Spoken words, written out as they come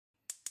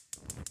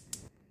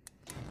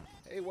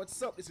Hey,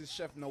 what's up? This is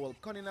Chef Noel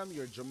Cunningham,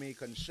 your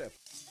Jamaican chef.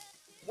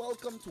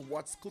 Welcome to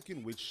What's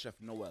Cooking with Chef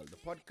Noel, the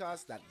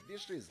podcast that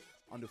dishes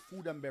on the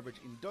food and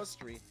beverage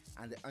industry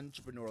and the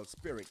entrepreneurial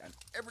spirit and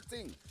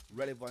everything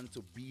relevant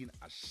to being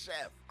a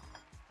chef.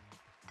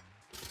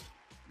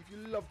 If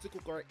you love to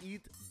cook or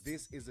eat,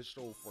 this is the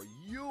show for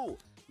you.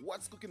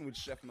 What's Cooking with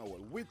Chef Noel?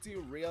 Witty,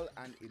 real,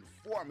 and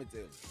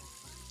informative.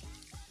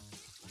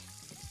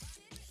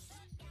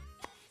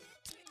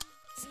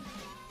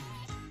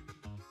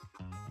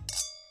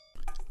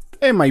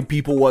 Hey my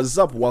people, what's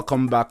up?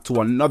 Welcome back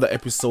to another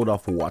episode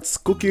of What's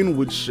Cooking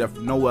with Chef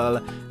Noel.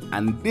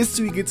 And this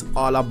week it's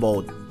all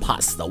about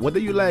pasta. Whether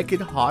you like it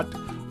hot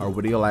or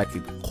whether you like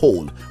it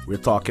cold, we're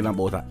talking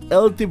about a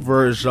healthy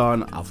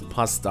version of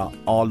pasta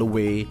all the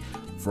way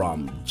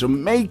from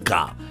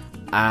Jamaica.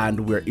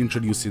 And we're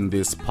introducing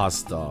this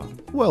pasta,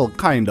 well,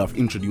 kind of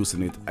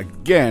introducing it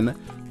again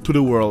to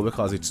the world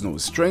because it's no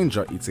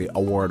stranger. It's a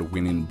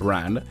award-winning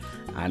brand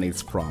and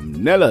it's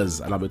from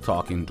Nella's. And I'll be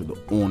talking to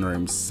the owner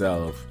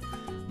himself,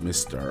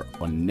 Mr.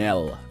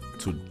 Nella,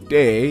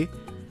 today,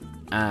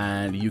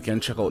 and you can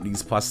check out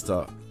these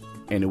pasta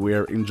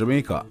anywhere in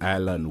Jamaica,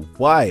 island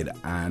wide,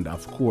 and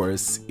of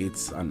course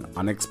it's an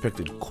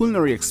unexpected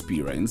culinary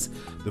experience.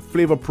 The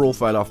flavor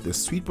profile of the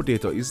sweet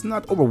potato is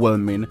not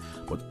overwhelming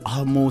but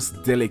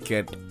almost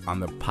delicate on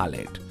the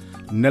palate.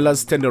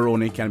 Nella's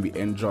tenderoni can be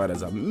enjoyed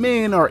as a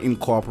main or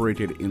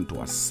incorporated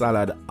into a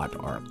salad at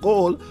our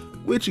goal,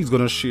 which he's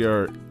gonna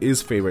share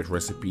his favorite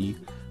recipe,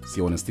 so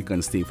you wanna stick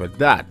and stay for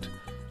that.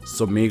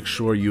 So make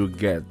sure you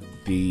get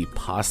the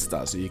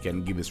pasta so you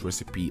can give this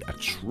recipe a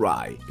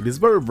try. It is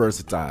very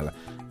versatile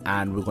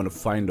and we're going to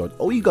find out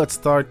how he got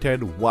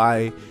started,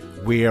 why,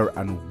 where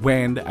and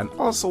when, and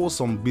also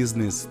some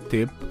business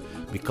tip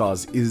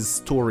because his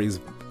story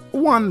is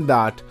one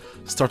that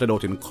started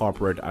out in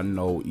corporate and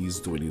now he's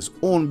doing his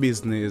own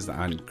business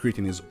and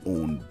creating his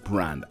own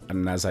brand.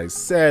 And as I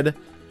said,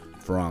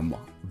 from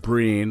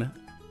brain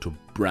to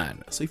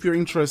brand. So if you're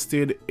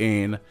interested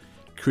in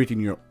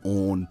creating your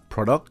own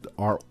product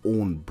or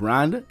own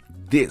brand,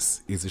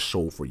 this is a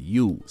show for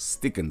you.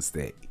 Stick and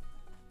stay.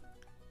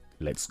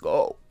 Let's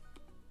go.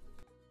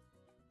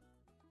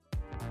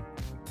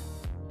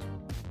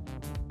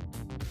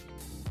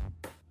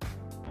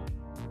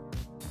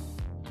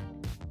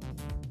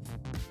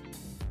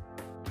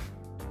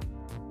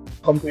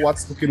 Come to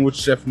What's Cooking with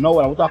Chef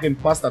Noel. We're talking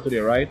pasta today,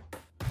 right?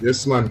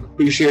 Yes, man.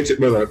 Appreciate it,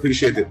 brother.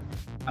 Appreciate it.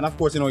 And of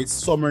course, it's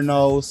summer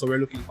now, so we're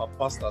looking for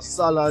pasta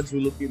salads.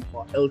 We're looking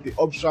for healthy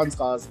options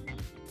because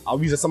I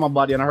was a summer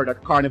body and I heard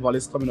that Carnival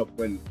is coming up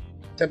when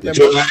September.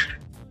 July.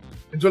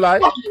 In July?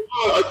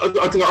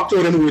 I think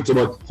October and wait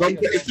about.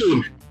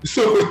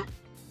 So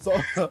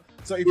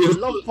So if you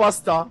love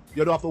pasta,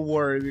 you don't have to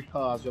worry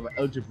because you have an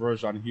healthy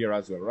version here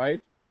as well, right?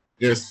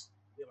 yes.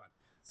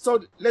 So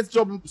let's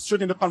jump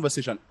straight into the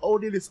conversation. How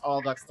did this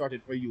all got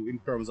started for you in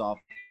terms of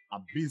a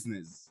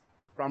business,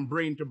 from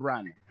brain to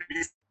brand?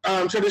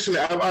 Traditionally,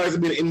 I've always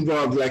been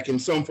involved, like in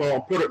some form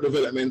of product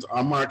development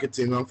or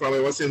marketing, and from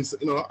ever since,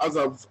 as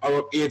of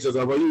our age, as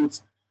of a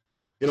youth,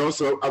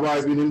 so I've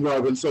always been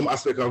involved in some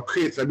aspect of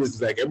creating a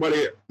business. Like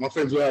everybody, my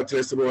friends will tell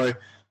us boy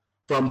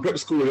from prep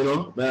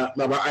school, that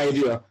my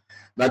idea,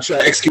 that try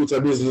to execute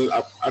a business.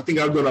 I think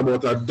I've done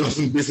about a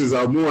dozen businesses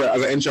or more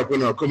as an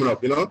entrepreneur coming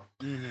up,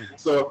 Mm-hmm.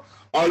 So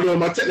although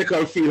my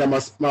technical field and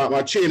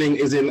my training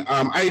is in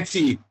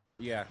IT.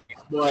 Yeah.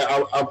 But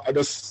I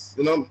just,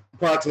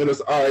 part of me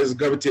just always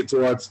gravitate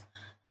towards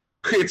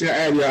creating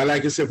an idea, and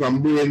like you said,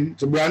 from brain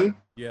to brand.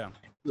 Yeah.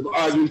 I've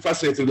always been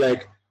fascinated,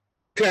 like,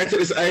 can I take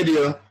this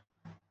idea,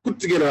 put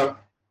together,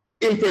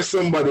 impress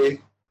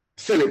somebody,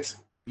 sell it,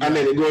 and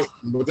then it goes.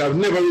 But I've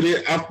never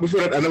really,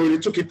 before that, I never really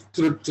took it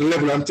to the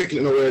level I'm taking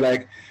it nowhere,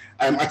 like,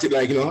 I'm at it,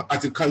 like,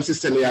 at it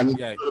consistently. And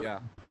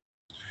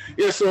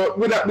yeah, so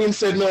with that being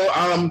said, now,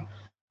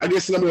 I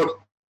guess in about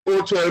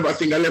 012, I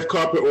think I left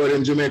corporate world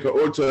in Jamaica,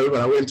 012,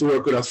 and I went to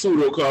work with a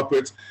pseudo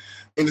corporate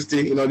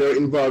industry. They're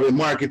involved in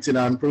marketing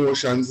and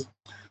promotions.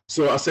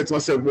 So I said to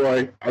myself,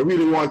 boy, I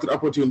really wanted the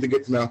opportunity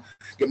to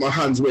get my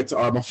hands wet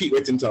or my feet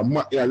wet into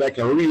like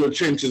a real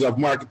trenches of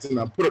marketing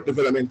and product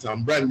development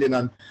and branding.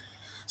 And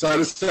so I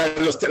decided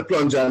to just take the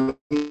plunge and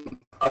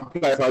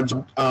apply for a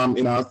job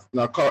in a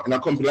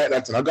company like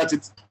that, and I got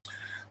it.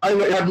 I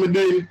had me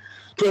doing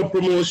club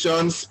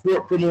promotions,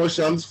 sport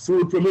promotions,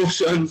 food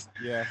promotions,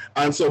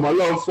 and so my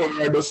love for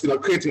just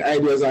creating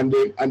ideas and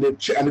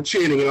the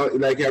training,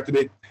 like you have to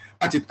be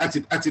at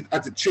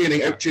it,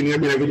 training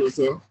every day.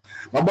 So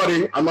my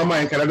body and my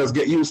mind kind of just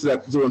get used to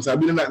that zone. So I've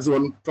been in that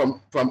zone from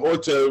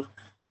 012,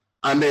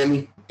 and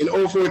then in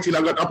 014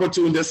 I got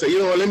opportunity to say,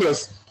 let me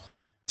just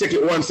take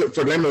it one step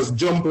further. Let me just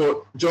jump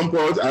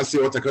out and see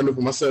what I can do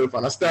for myself.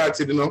 And I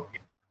started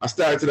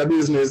a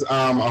business,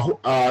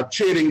 a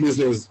trading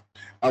business.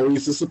 And we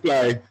used to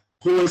supply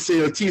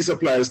wholesale tea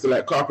supplies to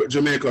like corporate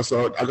Jamaica.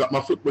 So I got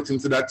my foot put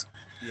into that.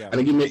 And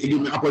it gave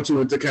me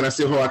opportunity to kind of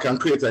see how I can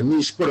create a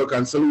niche product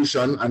and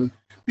solution. And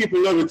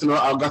people love it,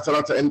 I got a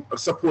lot of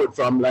support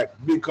from like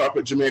big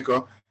corporate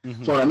Jamaica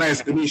for a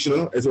nice niche,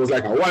 It was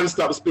like a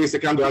one-stop space. They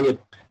can go and get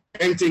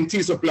anything,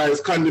 tea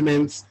supplies,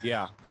 condiments,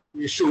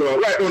 sugar,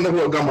 right on the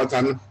whole gamut.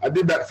 And I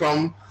did that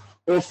from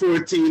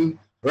 2014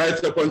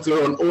 right up until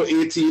around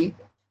 2018.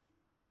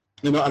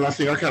 You know, and I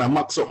think I kind of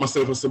max up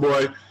myself as a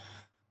boy.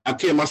 I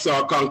came, I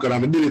saw, conquered,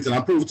 and I did it, and I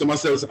proved to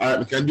myself, all right,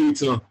 I can do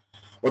it, you know.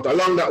 But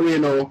along that way, you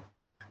know,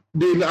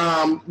 doing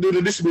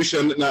the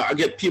distribution, now I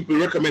get people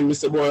recommend me,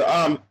 say, boy,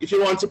 if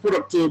you want your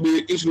product to be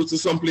introduced to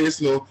some place,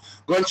 you know,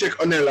 go and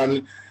check on Nella,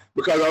 and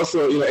because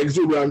also, you know,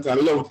 exuberant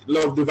and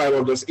love the vibe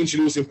of just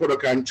introducing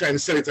product and trying to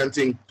sell it and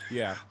thing.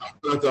 Yeah.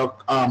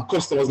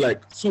 Customers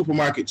like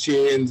supermarket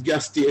chains,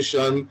 gas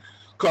station,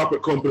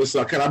 corporate companies.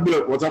 So I kind of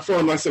build up what I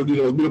found myself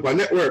doing was build up a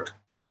network.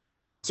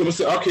 So I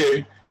said,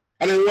 okay.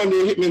 And then one day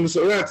it hit me and I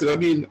said,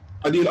 right,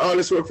 I did all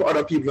this work for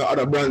other people,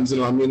 other brands, you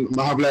know. I mean,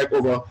 I have like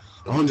over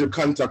 100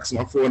 contacts on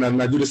my phone,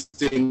 and I do this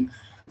thing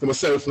for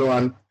myself now.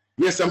 And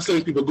yes, I'm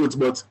selling people goods,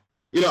 but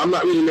you know, I'm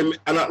not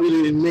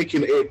really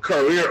making a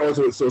career out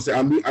of it. So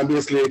I'm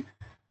basically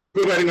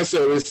providing a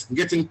service,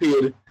 getting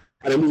paid,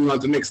 and then moving on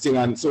to the next thing.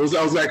 And so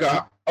I was like,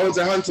 I was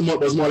a hand to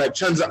mouth, was more like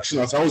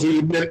transactional. So I was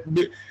really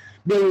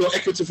building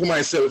equity for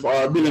myself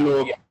or building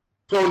a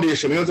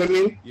foundation. You know what I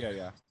mean?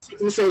 Yeah.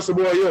 So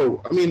boy,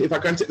 yo, I mean, if I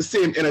can take the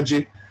same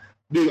energy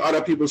doing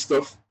other people's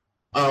stuff,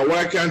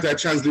 why can't I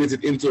translate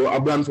it into a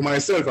brand for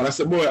myself? And I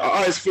said, boy, I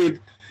always feel,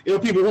 you know,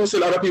 people who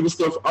sell other people's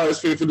stuff always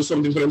feel to do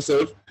something for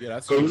themselves. Yeah,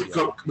 that's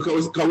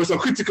because we're so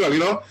critical, you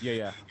know?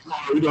 Yeah.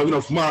 We don't have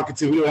enough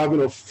marketing, we don't have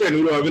enough friends,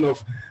 we don't have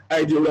enough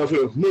idea, we don't have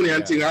enough money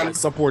and things. And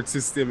support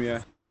system,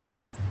 yeah.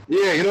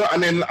 Yeah, you know,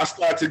 and then I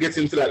started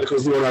getting into that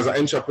because you know, as an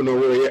entrepreneur,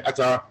 where at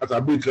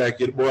a bridge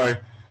like it, boy,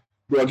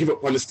 I give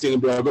up on this thing,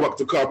 bro. I go back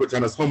to corporate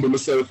and just humble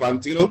myself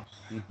and, you know.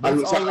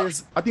 And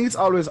I think it's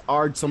always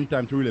hard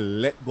sometimes to really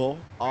let go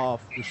of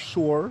the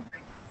shore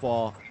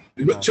for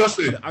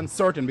the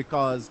uncertain,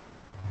 because,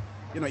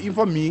 you know, even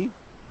for me,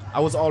 I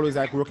was always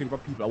like working for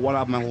people. I want to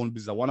have my own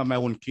business. I want to have my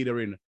own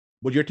catering.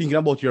 But you're thinking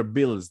about your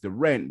bills, the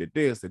rent, the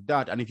this, the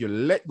that. And if you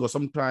let go,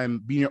 sometimes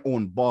being your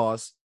own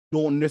boss,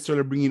 don't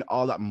necessarily bring in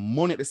all that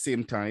money at the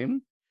same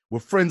time.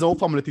 With friends or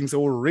family, things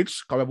are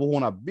rich, because we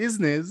own a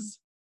business,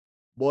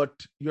 but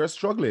you're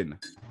struggling.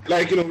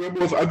 Like, you know, we're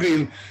both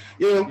agreeing,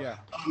 you know,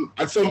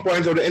 at some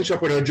point of the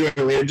entrepreneur journey,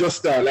 when you just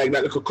start like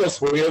that little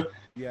cusp where you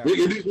do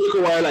it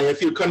a while and you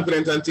feel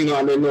confident and things,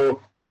 and then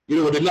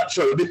you know, the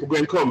natural dip will go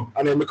and come.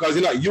 And then because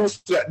you're not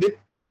used to that dip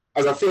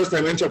as a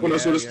first-time entrepreneur,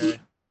 so to speak,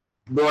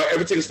 but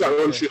everything starts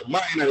running through your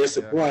mind, and you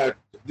say, boy,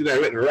 did I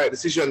make the right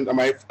decision? Am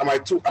I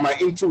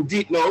in too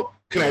deep now?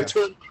 Can I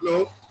turn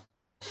now?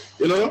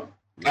 You know?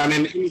 And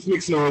then in this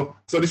mix now,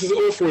 so this is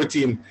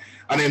 2014,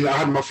 and then I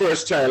had my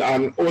first child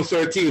on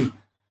 2013.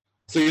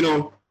 So, you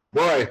know,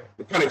 boy,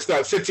 the panic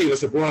started setting. I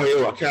said, boy,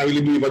 yo, I can't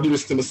really believe I do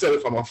this to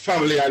myself and my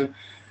family. And,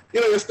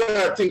 you know, you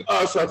start thinking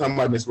all sorts of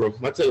madness, bro.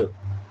 I tell you.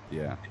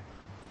 Yeah.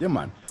 Yeah,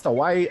 man. So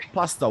why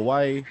pasta?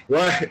 Why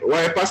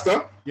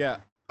pasta? Yeah.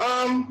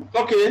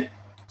 Okay.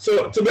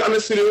 So, to be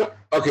honest with you,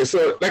 okay,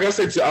 so like I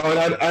said, I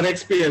had an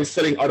experience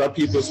selling other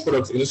people's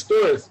products in the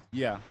stores.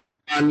 Yeah.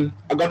 And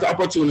I got the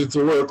opportunity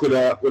to work with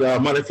a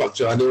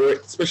manufacturer, and they were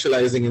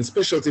specializing in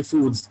specialty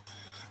foods.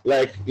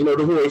 Like, you know,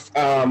 the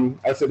whole,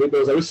 I said there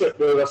was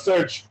a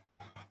search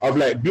of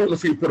like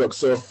gluten-free products.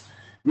 So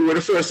we were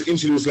the first to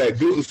introduce like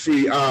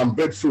gluten-free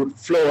breadfruit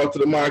flour to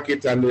the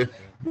market, and the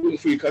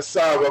gluten-free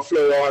cassava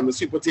flour and the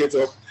sweet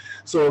potato.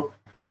 So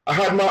I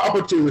had my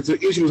opportunity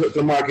to introduce it to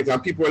the market,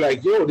 and people were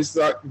like, yo, this is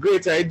a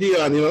great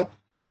idea, and, you know,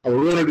 I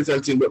was running this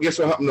and thing. But guess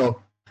what happened now?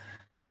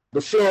 The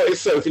flour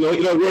itself,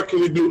 you know, working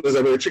with gluten is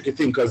a very tricky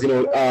thing, because, you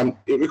know,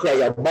 it requires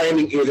a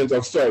binding agent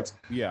of salt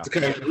to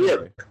kind of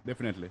work.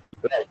 Definitely.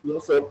 Right. You know,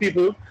 so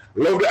people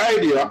love the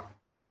idea,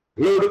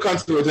 love the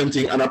concept and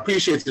thing, and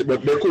appreciate it,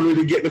 but they couldn't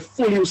really get the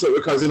full use of it,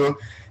 because, you know,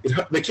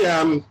 they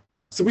can't.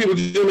 So people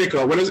in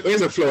Jamaica, when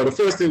it's a flour, the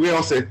first thing we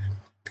all say,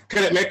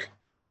 can it make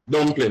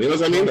dumpling? You know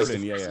what I mean?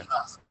 Dumpling, yeah.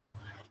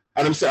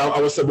 And I'm saying, I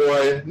was say,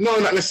 boy, no,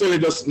 not necessarily,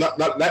 just not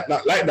like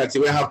that.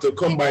 You will have to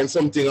combine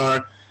something,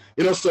 or,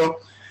 you know, so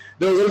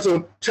there was also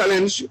a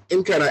challenge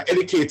in kind of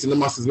educating the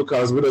masses,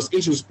 because we just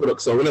introduce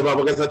products, so whenever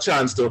I get a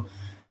chance to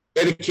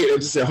educate them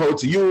to say how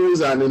to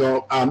use and, you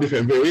know,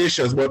 different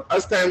variations. But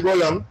as time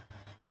goes on,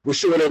 we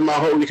show them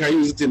how you can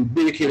use it in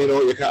baking. You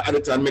know, you can add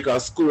it and make a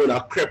scone,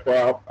 a crepe,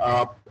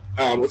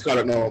 what's called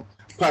it now,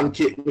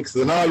 pancake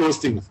mixes and all those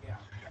things.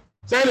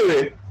 So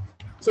anyway,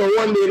 so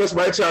one day, just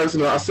by chance, you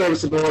know, I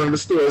serviced in one of the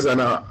stores,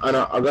 and I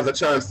got a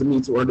chance to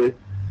meet one of the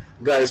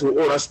guys who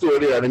own a store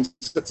there, and he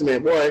said to me,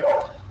 boy,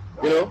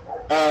 you know,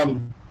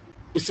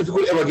 if you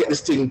could ever get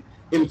this thing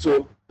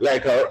into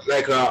like a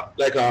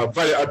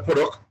value add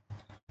product,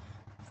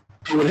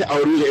 I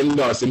would really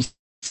endorse him.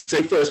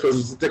 Say first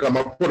person to take on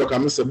my product,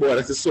 and I said, boy,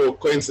 this is so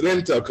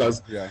coincidental,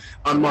 because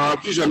on my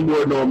vision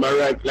board now, my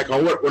right, like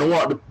when I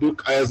walk the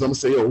guys, I'm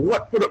say, yo,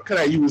 what product can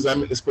I use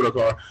and make this product,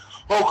 or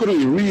how could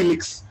we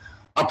remix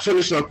a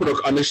traditional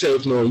product on the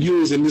shelf now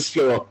using this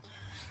flour?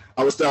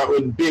 I would start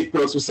with baked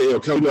products. We say, yo,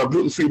 can we do a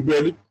gluten-free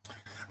bread?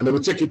 And then we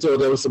check it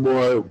out, and we say,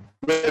 boy,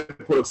 bread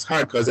products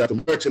hard, because they have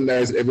to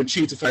merchandise it every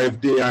 3 to 5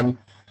 days, and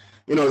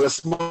you know, as a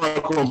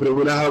small company,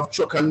 we don't have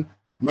truck and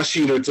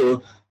machinery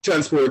to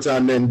transport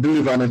and then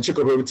deliver and check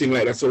up everything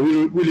like that. So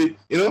we really,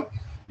 you know,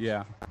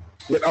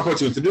 get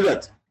opportunity to do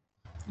that.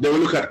 Then we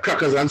look at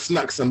crackers and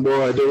snacks and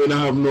boy, they don't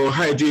have no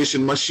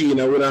hydration machine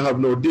and we don't have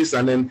no this,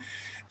 and then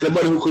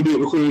anybody who could do it,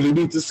 we couldn't really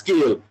do it to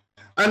scale.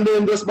 And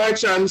then just by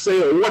chance say,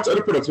 what are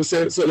the products? We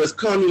say, so there's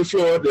cornmeal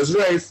flour, there's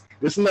rice,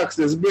 there's snacks,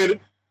 there's bread.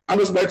 And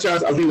just by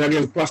chance, I've been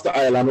against Pasta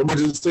Island.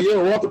 Nobody just say,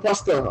 yo, what the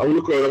pasta? I will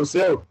look around and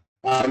say, oh.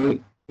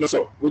 And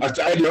so with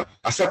the idea,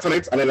 I sat on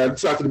it and then I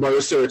started my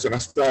research and I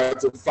started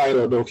to find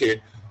out,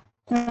 okay,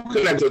 who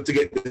can I do to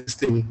get this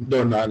thing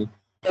done and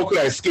how could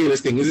I scale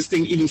this thing? Is this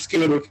thing even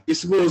scalable? I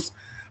suppose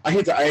I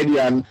hit the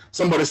idea and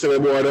somebody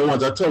said, boy, I don't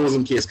want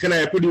 1,000 case. Can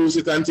I produce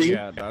it and thing?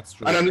 Yeah, that's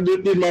true. And I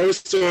did my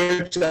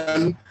research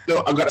and you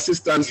know, I got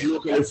assistance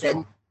locally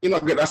from, you know, I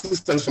got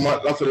assistance from a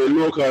lot of the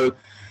local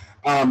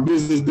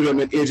business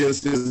development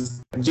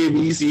agencies,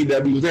 JBC, that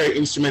have been very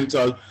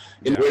instrumental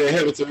in where they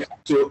help me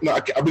to you know,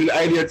 I bring the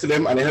idea to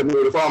them and they help me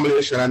with the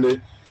formulation and they,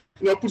 you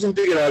know, putting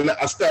together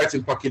a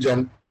starting package,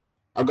 and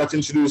I got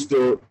introduced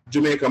to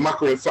Jamaica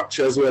mackerel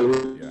factory as well.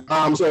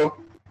 Yeah.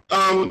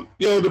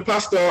 You know, the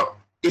pasta,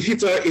 it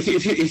hit.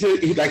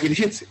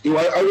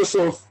 I was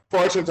so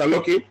fortunate and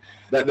lucky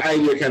that the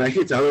idea kind of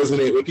hit and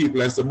resonate with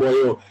people and say, boy,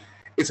 yo,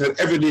 it's an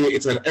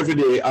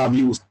everyday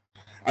use.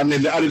 And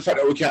then the added fact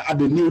that we can add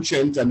the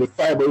nutrient and the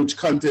fiber-rich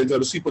content of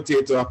the sweet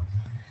potato,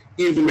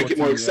 even make it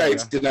more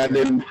exciting. And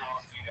then,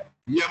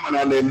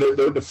 and then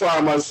the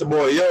farmers say,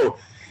 boy, yo,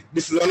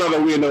 this is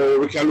another way now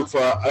we can look for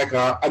like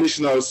an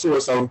additional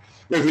source of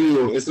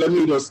revenue. Instead of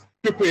me just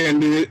preparing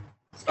the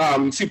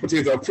sweet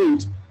potato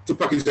fruit to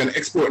package and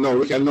export now,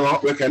 we can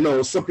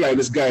now supply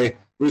this guy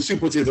with sweet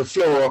potato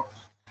flour,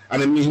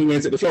 and then he can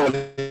take the flour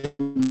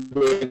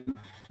and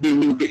you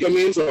know what I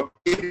mean? So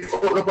it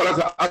opened up a lot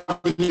of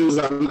avenues,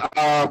 and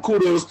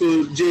kudos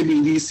to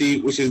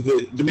JBDC, which is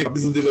the Jamaica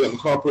Business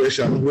Development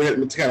Corporation, who helped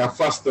me to kind of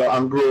foster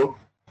and grow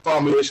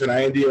formulation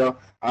idea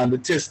and the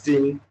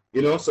testing,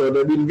 you know, so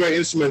they've been very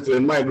instrumental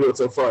in my growth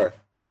so far.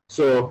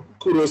 So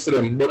kudos to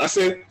them. But I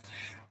said,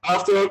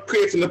 after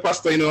creating the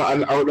pasta, you know,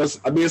 and I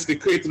basically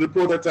created the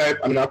prototype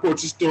and I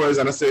approached the stores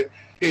and I said,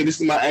 hey, this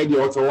is my idea,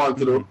 what I want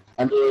to do.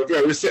 And they were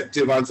very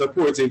receptive and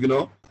supportive, you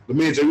know. The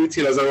major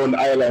retailers around the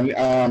island,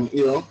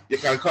 you know, you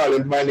can call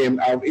them by name.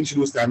 I've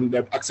introduced them,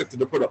 they've accepted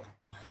the product.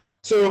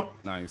 So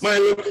nice. My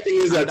little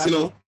thing is that, you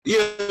know,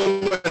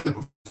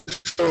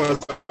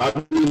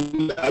 I've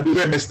been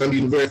very blessed and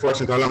been very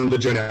fortunate along the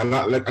journey. I'm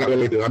not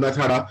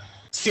had a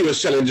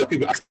serious challenge of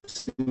people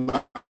accepting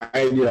my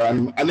idea,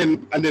 and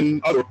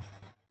then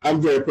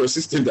I'm very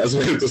persistent as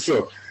well.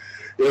 So,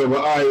 you know,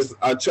 I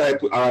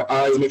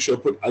always make sure I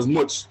put as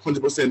much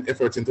 100%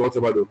 effort into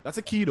whatever I do. That's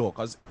a key though,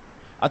 because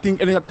I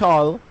think anything at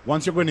all,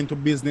 once you're going into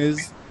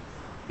business,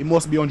 it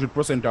must be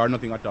 100% or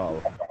nothing at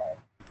all.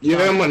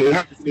 Yeah, man, it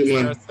has to be,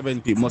 man.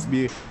 70 must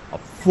be a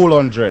full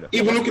 100.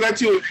 Even looking at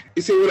you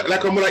see,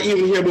 like I'm gonna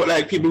even hear about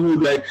like people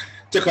who like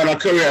take on a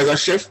career as a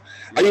chef.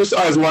 I used to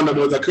always wonder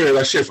about a career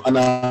as a chef and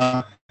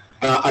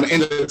an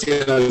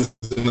entertainer.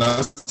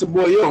 So,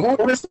 boy, yo,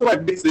 how is it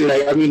like this?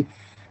 Like, I mean,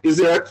 is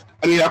there?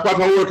 I mean, apart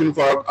from working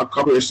for a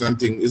corporation and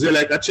thing, is there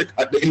like a check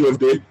at the end of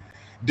the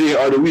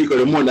day or the week or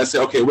the month that say,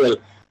 okay, well,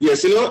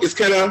 yes, you know, it's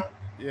kind of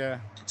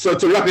So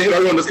to wrap your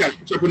head around this kind of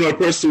entrepreneurial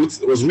pursuits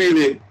was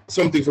really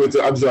something for you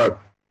to absorb.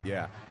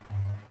 Yeah,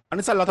 and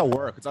it's a lot of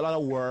work. It's a lot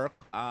of work.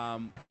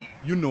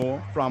 You know,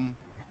 from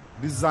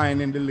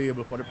designing the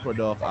label for the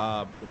product,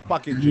 the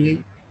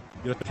packaging,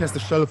 you know, test the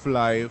shelf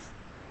life,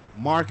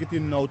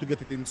 marketing now to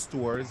get it in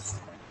stores.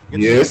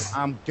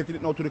 Getting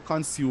it now to the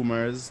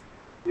consumers.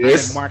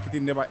 Yes. And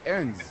marketing never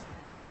ends.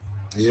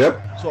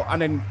 Yep. So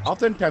and then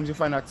oftentimes you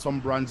find that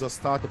some brands just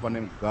start up and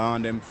then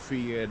gone, them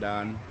fade,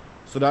 and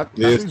so that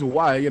is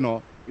why, you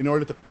know, in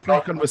order to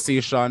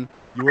pre-conversation,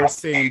 you were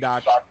saying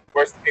that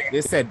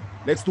they said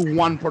let's do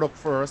one product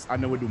first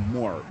and then we do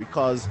more,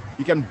 because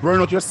you can burn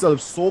out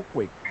yourself so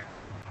quick.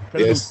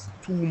 You can do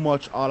too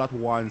much all at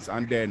once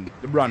and then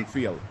the brand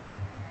fail.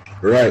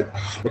 Right.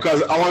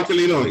 Because I want to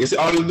let you know, you see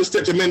all the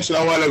steps you mentioned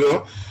a while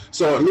ago.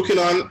 So looking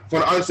on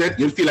from the onset,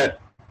 you feel like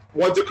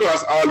once you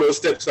cross all those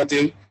steps, I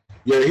think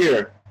you're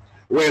here.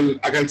 When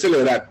I can tell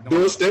you that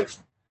those steps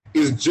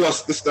is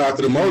just the start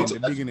of the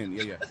mountain. The beginning,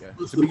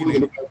 It's the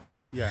beginning.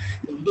 Yeah.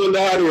 You've done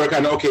the hard work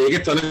and okay, you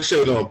get on the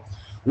shelf now.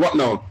 What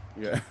now?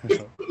 Yeah. If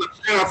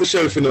you're off the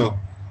shelf, you know,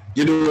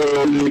 you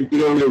don't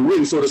really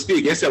win, so to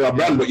speak. Yes, you have a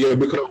brand, but you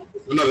become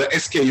another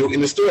SKU in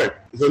the store. You know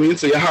what I mean?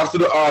 So you have to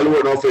do all the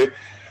work now for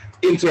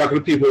interact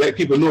with people, let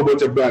people know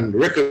about your brand,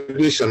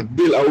 recognition,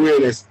 build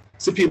awareness,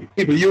 see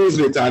people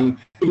using it, and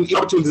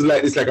opportunities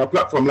like this, like a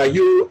platform. Like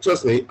you,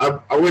 trust me,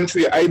 I went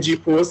through your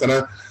IG post and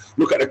I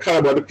look at the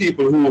caliber of the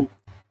people who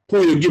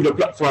you give the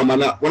platform,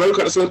 and when I look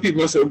at some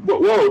people, I say,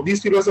 whoa,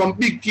 these people are some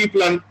big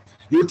people, and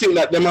you think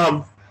that they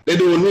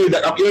don't need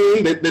that,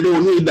 you know, they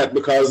don't need that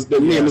because the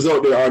name is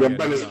out there or the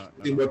brand is out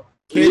there. But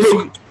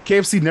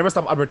KFC never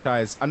stop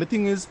advertise, and the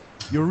thing is,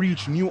 you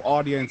reach new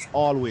audience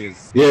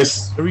always.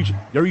 Yes. You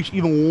reach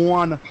even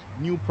one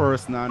new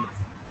person, and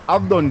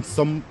I've done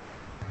some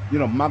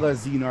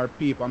magazine or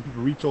paper, and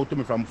people reach out to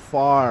me from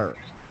far.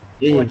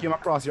 Mm. So I came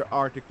across your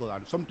article,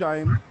 and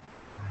sometimes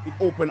it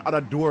opened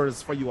other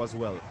doors for you as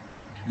well.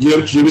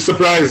 You'll be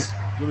surprised.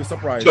 You'll be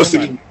surprised. Trust Yeah,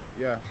 me. man.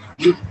 Yeah.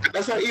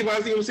 That's why even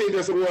as you saying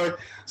this word,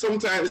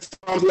 sometimes it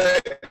sounds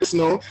like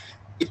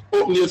it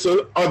opens you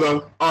to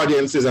other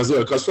audiences as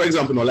well. Because for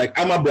example, like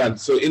I'm a brand,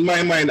 so in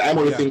my mind, I'm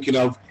only thinking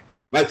of,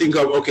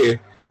 okay,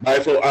 buy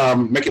for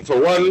make it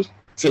for one,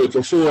 sell it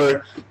for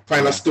four,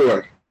 find a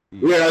store.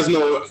 Whereas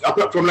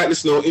apart from like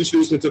this,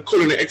 introduce me to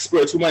culinary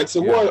experts who might say,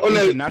 "Well,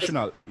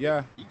 international,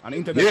 and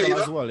international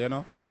as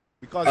well,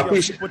 because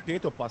your sweet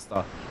potato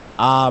pasta,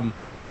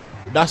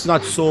 that's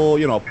not so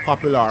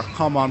popular or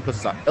common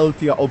because it's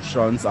healthier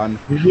options, and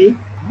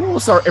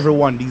most or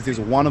everyone these days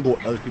want to go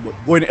healthy, but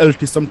going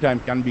healthy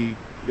sometimes can be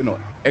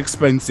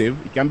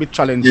expensive. It can be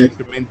challenging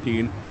to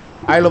maintain.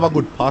 I love a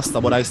good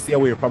pasta, but I stay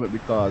away from it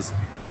because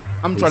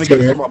I'm trying to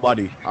get it from my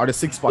body or the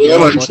six pack,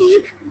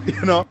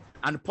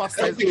 and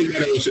pasta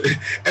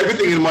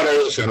everything in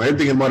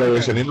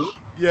moderation,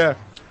 Yeah.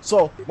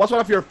 So what's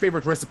one of your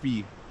favorite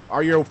recipe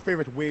or your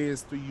favorite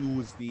ways to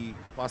use the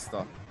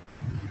pasta?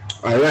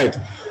 All right.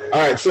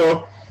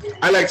 So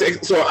I like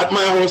to. So at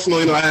my house now,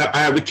 I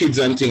have the kids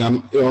and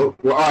thing.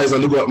 We're always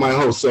on the go at my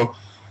house. So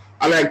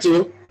I like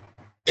to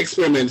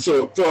experiment.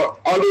 So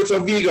although it's a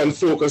vegan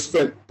focused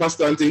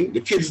pasta and thing,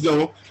 the kids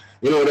know,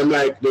 them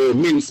like the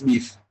minced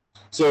beef.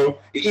 So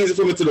it's easy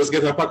for me to just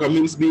get a pack of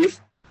minced beef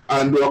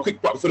and do a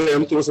quick pack for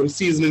them, throw some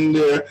seasoning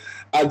there,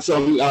 add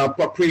some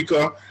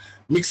paprika,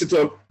 mix it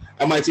up.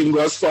 I might even go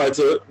as far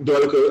to do a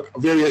little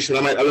variation.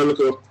 I might add a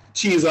little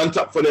cheese on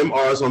top for them,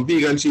 or some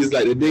vegan cheese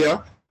like the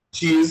Daya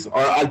cheese,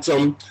 or add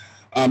some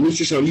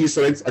nutritional yeast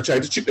on it. I try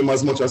to chip them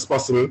as much as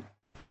possible.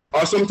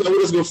 Or sometimes we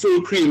just go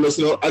full cream,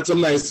 add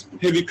some nice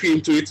heavy cream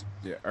to it.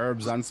 Yeah,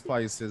 herbs and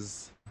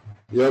spices.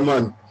 Yeah,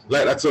 man,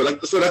 like that. So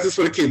that is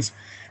for the kids.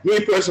 Me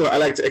personally, I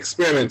like to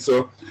experiment.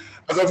 So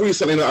as of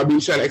recently, I've been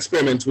trying to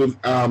experiment with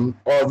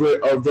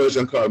our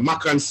version called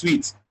mac and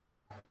sweet.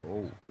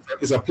 Oh,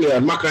 it's a play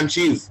on mac and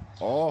cheese.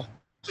 Oh,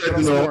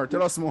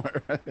 tell us more.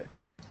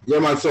 Yeah,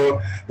 man.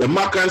 So the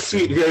mac and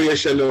sweet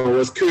variation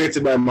was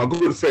created by my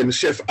good friend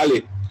Chef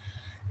Ali.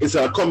 It's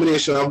a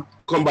combination of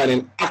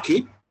combining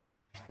ackee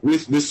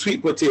with the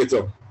sweet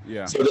potato.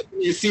 Yeah. So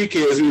the CK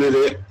is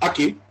really the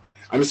ackee,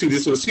 and the sweet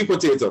is for the sweet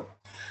potato.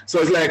 So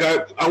it's like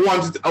I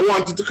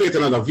wanted to create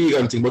another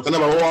vegan thing, but I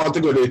never wanted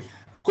to go the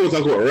quote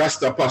unquote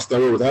Rasta pasta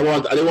route. I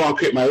didn't want to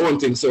create my own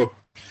thing. So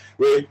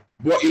we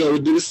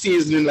do the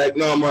seasoning like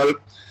normal,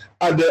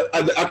 add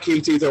the ackee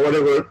into it or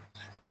whatever,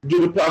 do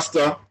the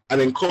pasta,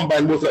 and then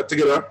combine both of that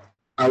together,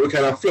 and we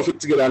kind of fluff it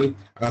together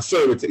and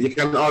serve it. You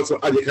can also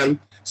add, you can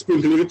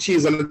sprinkle a little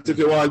cheese on it if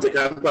you want. You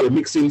can probably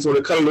mix in some of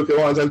the color if you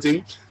want and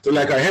thing. So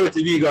like a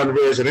healthy vegan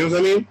version, you know what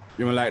I mean?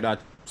 You mean like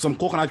that? Some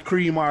coconut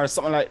cream or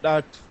something like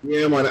that?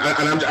 Yeah, man.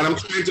 And I'm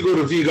trying to go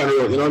the vegan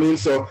route, you know what I mean?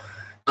 So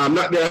I'm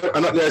not there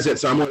yet,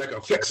 so I'm more like a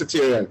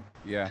flexitarian.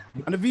 Yeah.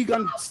 And the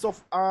vegan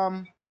stuff,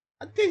 I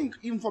think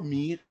even for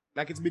me,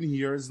 like it's been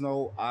years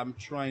now, I'm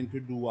trying to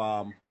do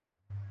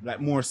like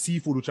more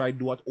seafood, which I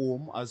do at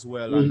home as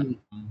well. And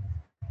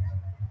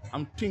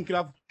I'm thinking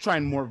of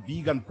trying more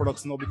vegan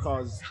products now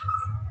because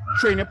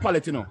train your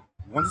palate,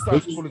 Once you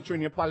start to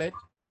train your palate.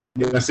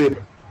 Yeah, that's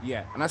it.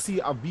 Yeah. And I see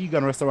a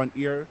vegan restaurant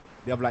here.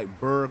 They have like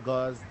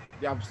burgers.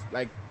 They have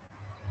like,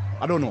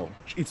 I don't know.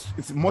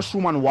 It's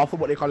mushroom and waffle,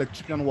 but they call it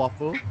chicken and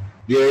waffle.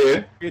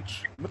 Yeah.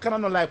 Which we kind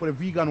of not like with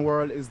the vegan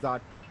world is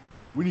that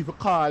we need to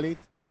call it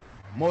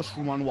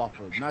mushroom and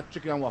waffle, not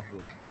chicken and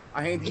waffle.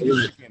 I ain't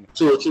eating chicken.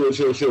 Sure.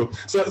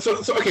 So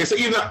okay, so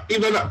even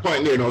that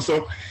point there,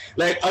 so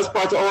like as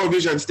part of our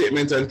vision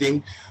statement and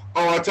thing,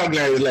 our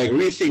tagline is like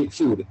rethink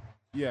food.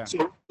 Yeah.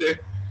 So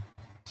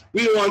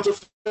we want to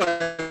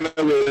find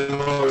a way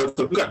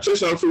to cut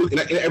traditional food in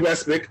every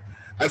aspect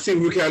and see if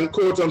we can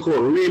quote unquote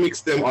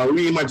remix them or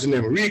reimagine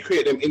them,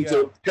 recreate them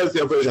into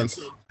healthier versions.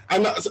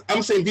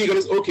 I'm saying vegan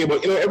is okay,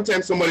 but every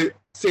time somebody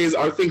says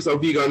or thinks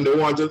of vegan, they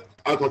want to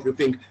automatically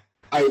think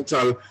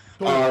ital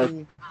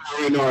or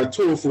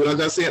tofu.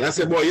 And I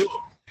said, boy,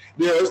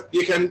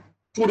 you can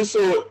food is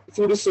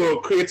so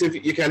creative.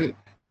 You can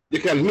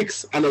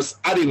mix and just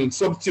add in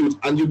substitute,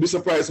 and you'll be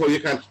surprised how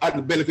you can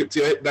add benefit to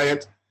your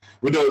diet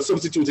without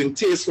substituting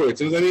taste for it.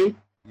 You know what I mean?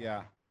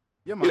 Yeah.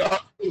 Yeah, man.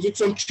 With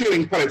some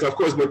chilling palate, of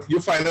course, but you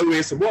find a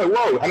way. So, boy,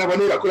 wow, I never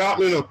knew that could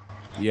happen.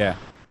 Yeah.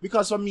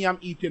 Because for me, I'm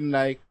eating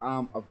like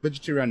a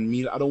vegetarian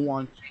meal. I don't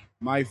want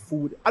my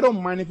food. I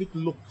don't mind if it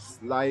looks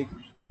like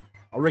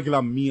a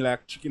regular meal,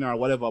 like chicken or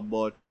whatever,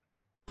 but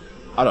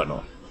I don't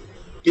know.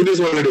 It is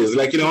what it is.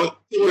 Like, what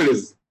it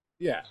is.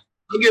 Yeah.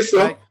 I guess so.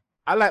 Like,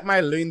 I like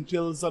my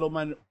lentils. I don't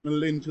mind my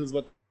lentils,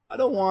 but I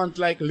don't want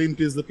like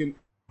lentils looking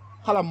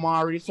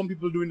calamari. Some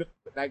people doing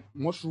like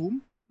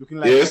mushroom looking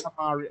like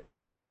calamari.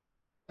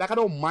 Like I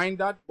don't mind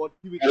that, but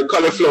give it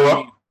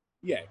cauliflower.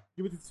 Yeah,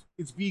 give it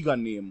its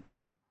vegan name.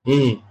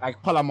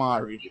 Like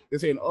calamari. They're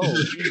saying,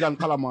 vegan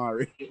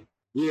calamari.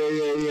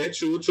 Yeah.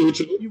 True.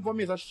 Even for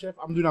me as a chef,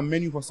 I'm doing a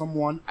menu for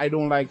someone. I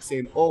don't like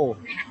saying,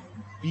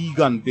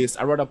 vegan this.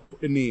 I rather put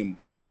the name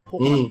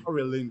coconut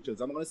curry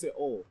lentils. I'm gonna say,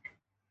 oh,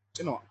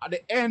 you know, at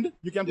the end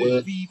you can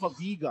put V for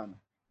vegan.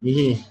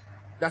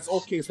 That's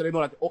okay. So they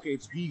know that okay,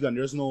 it's vegan.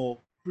 There's no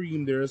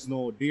cream. There's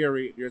no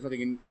dairy. There's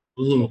nothing in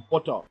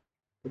butter.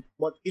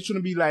 But it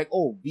shouldn't be like,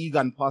 oh,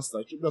 vegan pasta.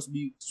 It should just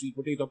be sweet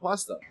potato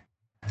pasta.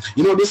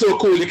 You know, this is so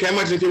cool. You can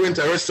imagine if you went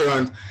to a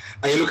restaurant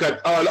and you look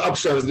at all the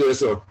options there.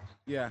 So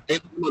yeah, and,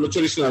 you know, the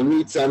traditional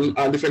meats and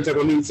different type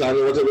of meats and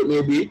whatever it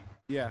may be.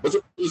 Yeah. But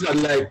it's not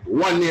like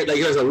one meal. Like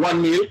it has a one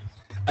meal,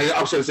 and the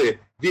option say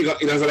vegan.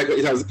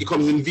 It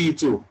comes in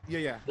V2.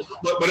 Yeah.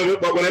 But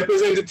when I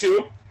present it to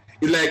you,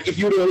 it's like if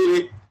you don't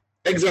really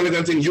examine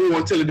that thing, you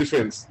won't tell the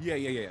difference.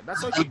 Yeah.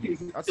 That's what you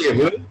do.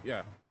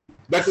 Yeah.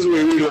 That is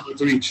where we really want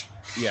to reach.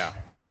 Yeah,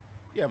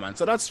 man.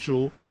 So that's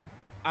true.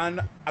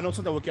 And I know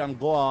sometimes we can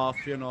go off,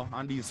 you know,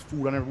 on these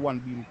food and everyone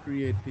being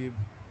creative.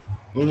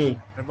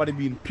 Everybody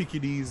being picky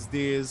these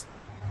days.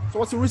 So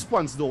what's the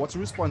response though?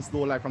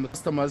 Like from the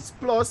customers?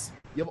 Plus,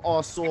 you've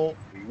also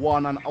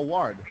won an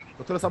award.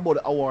 So tell us about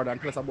the award and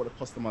tell us about the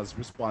customers'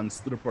 response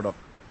to the product.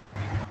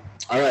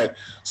 All right.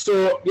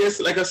 So yes,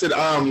 like I said,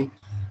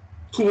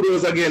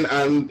 kudos again,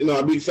 and you know,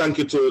 a big thank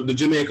you to the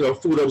Jamaica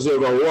Food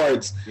Observer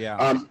Awards.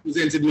 Yeah.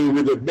 Presented me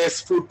with the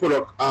best food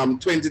product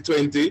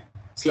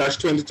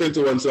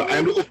 2020/2021. So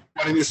I'm the only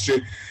one in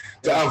history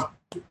to have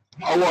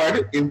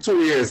award in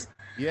 2 years.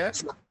 Yeah.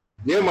 So,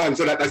 yeah, man.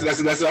 So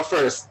that's our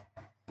first.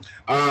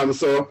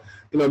 So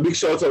you know, big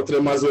shout out to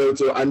them as well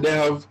too. And they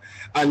have,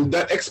 and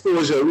that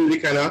exposure really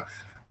kind of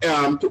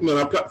put me on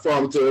a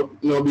platform to,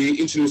 you know, be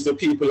introduced to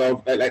people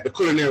of like the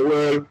culinary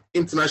world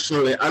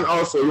internationally and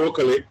also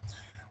locally.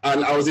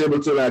 And I was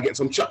able to get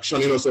some traction,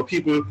 you know, so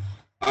people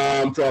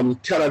from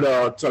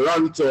Canada,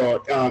 Toronto,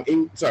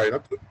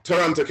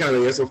 Toronto,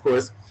 Canada, yes, of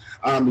course,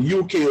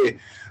 UK,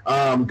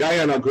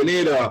 Guyana,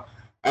 Grenada,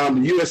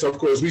 US, of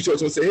course, reach out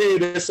to and say, hey,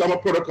 there's some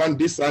product on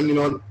this, and, you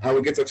know, I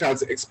will get a chance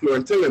to explore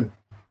and tell them.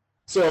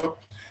 So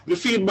the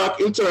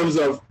feedback in terms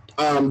of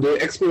the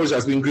exposure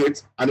has been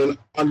great. And then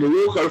on the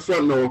local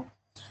front now,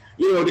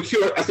 you know,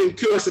 I think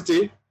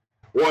curiosity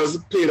was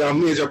played a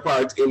major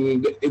part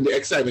in the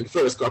excitement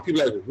first, because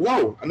people are like,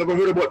 wow, I never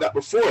heard about that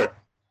before.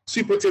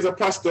 Sweet potato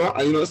pasta,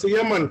 and you know, say,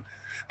 yeah, man.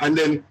 And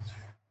then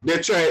they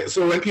try,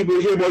 so when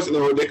people hear about it, you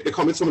know, they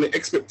come with so many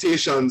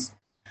expectations.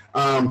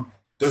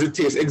 Does it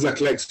taste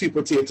exactly like sweet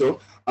potato?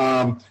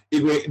 Does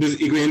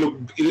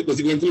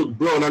it going to look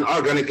brown and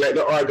organic like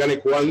the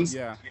organic ones?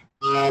 Yeah.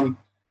 You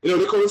know,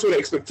 they come with so many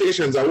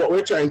expectations, and what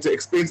we're trying to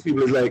explain to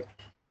people is like,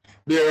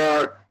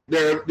 we're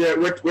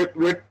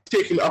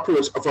taking the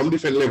approach from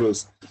different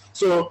levels.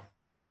 So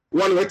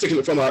one, we're taking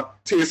it from a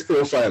taste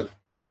profile.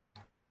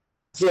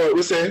 So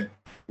we say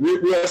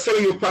we are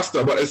selling you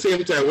pasta, but at the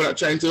same time we're not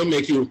trying to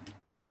make you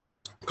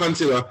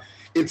consider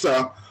it's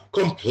a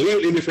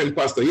completely different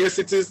pasta. Yes,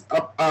 it is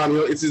a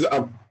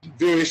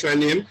variation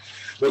name,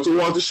 but we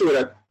want to show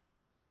that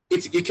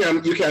you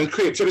can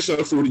create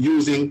traditional food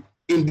using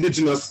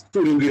indigenous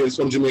food ingredients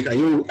from Jamaica, and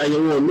you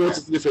won't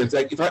notice the difference.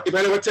 Like if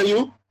I never tell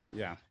you,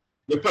 yeah,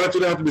 the palate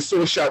would have to be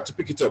so sharp to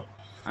pick it up.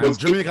 And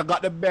Jamaica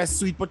got the best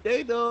sweet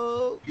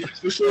potato. Yes,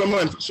 for sure,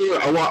 man, for sure.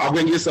 I'm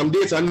going to give some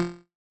data on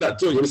that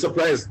too. You'll be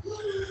surprised,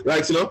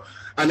 right? You know,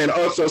 and then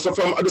also, so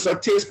from just a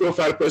taste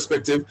profile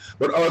perspective,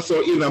 but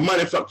also even a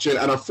manufacturing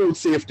and a food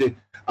safety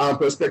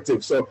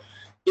perspective. So,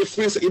 if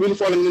you've been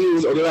following the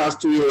news over the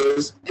last 2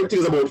 years,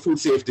 everything's about food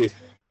safety.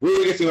 Where are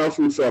we getting our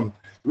food from?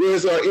 Where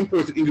is our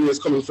imported ingredients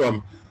coming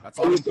from? That's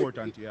all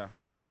important, yeah.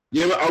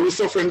 Yeah, are we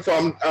suffering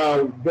from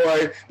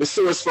the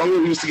source from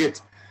where we used to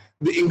get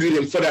the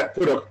ingredient for that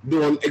product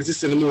don't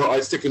exist anymore, or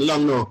it's taking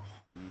long now?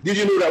 Did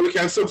you know that we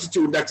can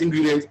substitute that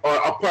ingredient or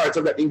a part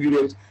of that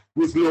ingredient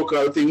with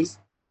local things?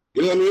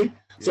 You know what I mean?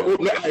 Yeah. So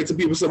open the eye to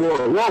people say,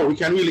 wow, we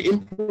can really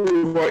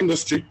improve our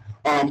industry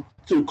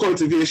through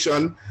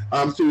cultivation,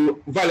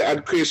 through value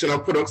add creation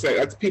of products like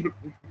that. People,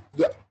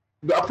 the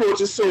approach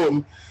is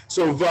so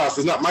vast.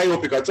 It's not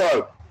myopic at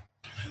all.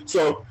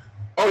 So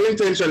our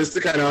intention is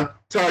to kind of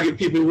target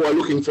people who are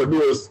looking for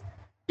those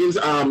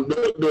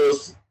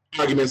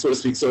arguments, so to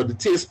speak. So the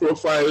taste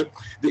profile,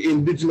 the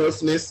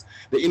indigenousness,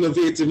 the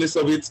innovativeness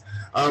of it,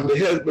 the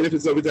health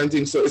benefits of it and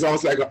things. So it's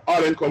almost like an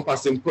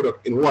all-encompassing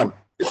product in one.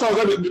 It sounds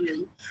a bit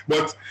weird,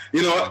 but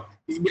you know,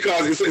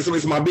 because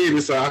it's my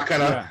baby, so I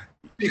kind of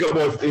speak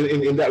about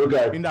it in that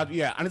regard. In that,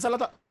 yeah, and it's a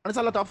lot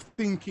of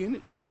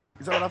thinking.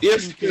 It's a lot of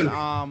yes, thinking.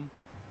 And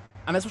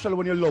especially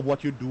when you love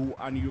what you do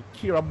and you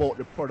care about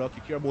the product,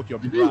 you care about your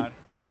brand.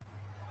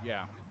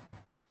 Yeah.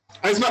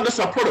 And it's not just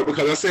a product,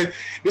 because I say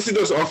this is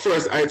just our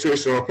first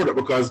iteration of a product,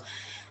 because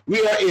we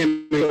are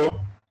in, you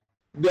know,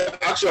 the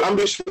actual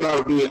ambition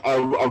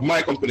of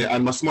my company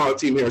and my small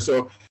team here.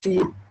 So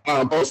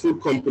all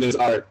food companies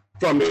are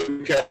from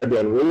the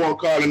Caribbean. We won't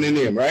call in the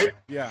name, right?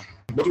 Yeah.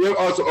 But we have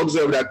also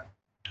observed that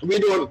we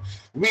in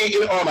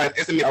our mind,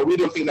 SME, we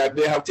don't think that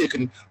they have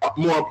taken a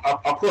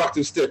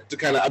proactive step to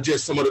kind of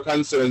address some of the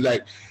concerns,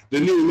 like the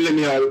new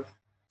millennial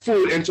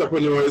food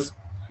entrepreneurs,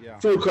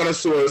 food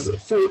connoisseurs,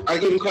 food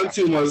and even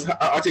consumers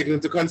are taken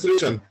into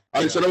consideration.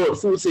 And it's about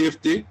food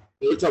safety,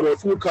 it's about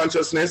food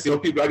consciousness. You know,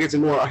 people are getting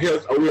more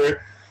health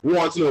aware, We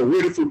want to know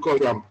where the food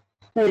comes from,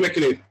 who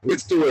making it,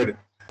 which steward,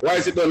 why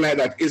is it done like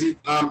that? Is it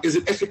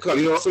ethical?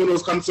 You know, some of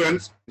those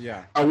concerns.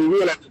 Yeah. And we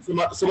realize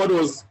that some of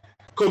those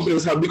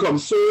companies have become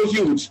so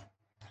huge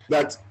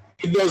that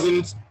it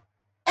doesn't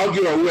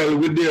argue well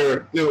with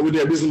their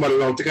business model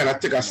now to kind of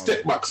take a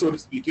step back, so to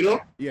speak, you know?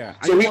 Yeah.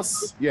 So and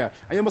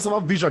you must have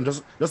a vision,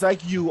 just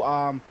like you.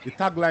 The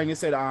tagline you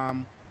said,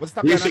 what's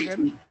the tagline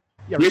again?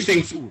 Yeah,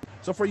 rethink food.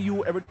 So for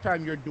you, every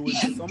time you're doing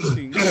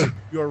something,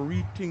 you're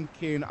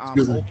rethinking.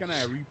 How can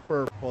I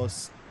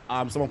repurpose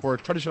some of our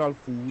traditional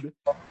food?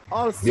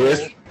 Also,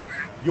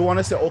 you want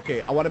to say,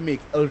 okay, I want to make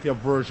healthier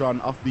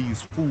version of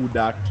these food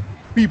that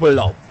people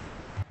love.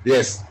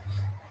 Yes,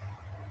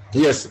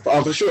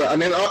 for sure.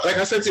 And then, like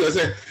I said to you, I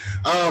said,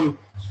 I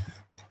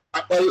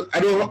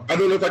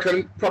don't know if I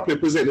can properly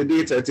present the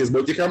data it is,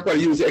 but you can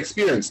probably use the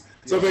experience.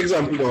 So, for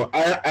example, you know,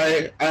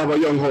 I have a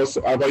young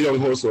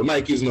household. My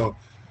kids know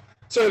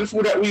certain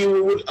food that we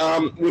would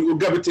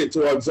gravitate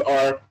towards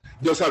or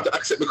just have to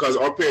accept because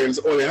our parents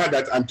only had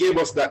that and gave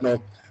us that.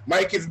 Now,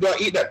 my kids don't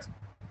eat that.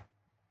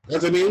 You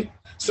know what I mean?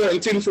 Certain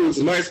tin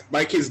foods,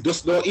 my kids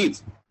just don't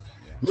eat.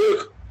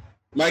 Milk,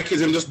 my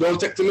kids just don't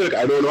take to milk.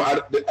 I don't know.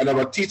 I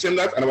never teach them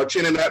that. I never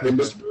train them that. They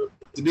just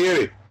to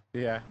dairy.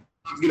 Yeah.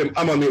 Give them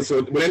almond milk.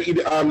 So when they eat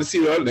the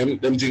cereal,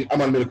 them drink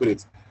almond milk with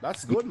it.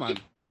 That's good, man.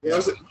 You know,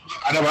 so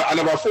I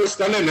never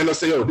forced on them. Then they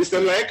say, yo, this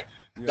them like,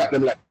 that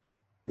them like.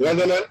 You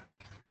understand?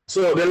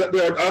 So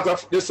they're out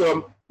of this.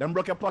 Them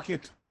broke your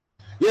pocket.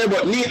 Yeah,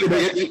 but neatly,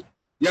 but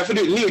you have to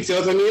do it neat. You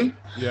know what I mean?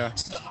 Yeah.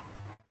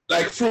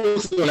 Like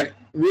fruits, you know, like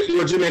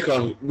we're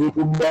Jamaican, we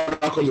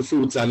back on the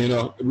fruits, and you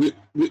know,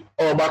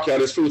 our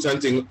backyard is fruits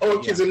and things. Our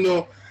kids, you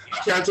know, I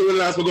can't tell the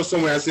last we go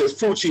somewhere and say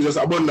fruit trees is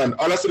abundant.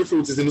 All I see the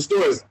fruits is in the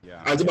stores.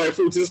 Yeah. And to buy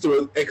fruits in the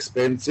stores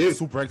expensive.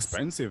 Super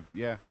expensive,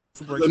 yeah.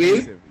 Super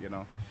expensive, you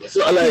know.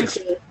 So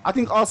I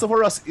think also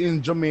for us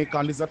in Jamaica,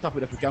 and this is a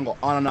topic that we can go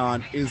on and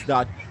on, is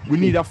that we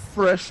need a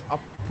fresh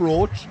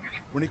approach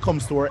when it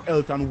comes to our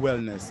health and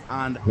wellness.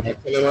 And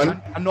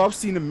I know I've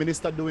seen the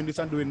minister doing this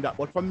and doing that,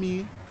 but for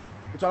me,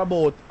 it's all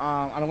about,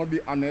 and I'm going to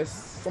be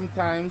honest,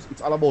 sometimes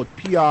it's all about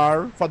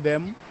PR for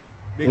them.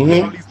 They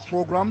do all these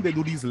programs, they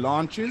do these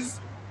launches,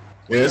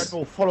 there's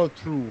no follow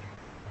through.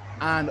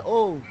 And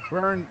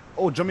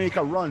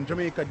Jamaica run,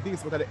 Jamaica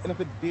this, but at the end of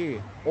the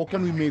day, how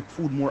can we make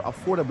food more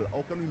affordable?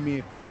 How can we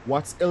make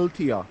what's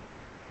healthier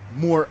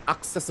more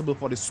accessible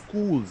for the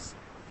schools?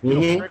 You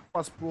know,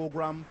 breakfast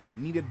program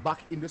needed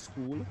back in the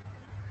school.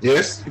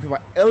 Yes. If you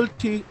have a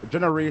healthy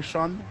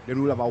generation,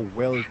 then we'll have a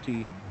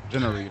wealthy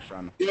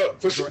generation. Yeah,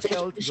 for sure.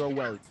 Health is your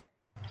wealth.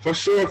 For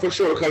sure.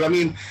 Because I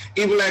mean,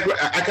 even like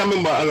I can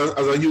remember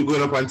as a youth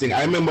growing up and thing.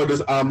 I remember this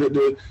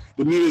the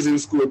meals in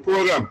school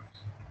program.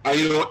 And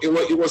you know,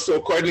 it was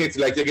so coordinated,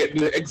 like you get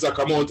the exact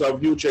amount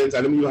of nutrients,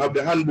 and then you have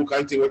the handbook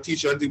and thing, or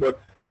teacher and thing. But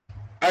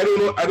I don't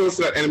know, I don't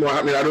see that anymore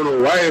happening. I don't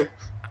know why.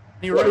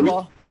 You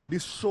remember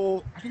this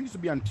show? I think it used to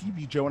be on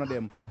TVJ, one of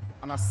them.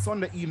 On a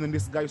Sunday evening,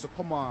 this guy used to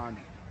come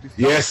on.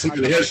 Yes,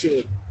 health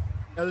show.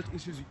 Health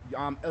issues,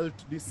 health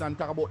this and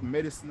talk about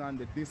medicine and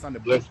the this and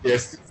the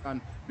yes.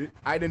 And the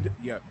identity.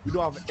 Yeah, we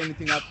don't have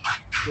anything of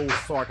those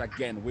sort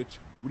again, which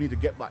we need to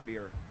get back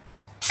there.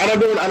 And I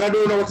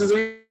don't know what is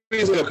the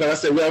reason, because I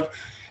said we have.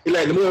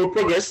 Like the more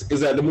progress is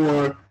that the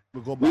more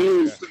we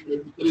use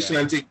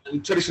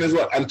tradition is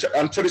what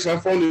and traditional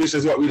foundation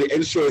is what really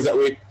ensures that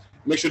we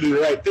make sure to do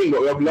the right thing,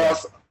 but we have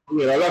lost a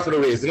lot of the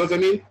ways. You know what I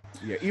mean?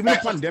 Yeah. Even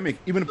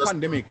the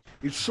pandemic,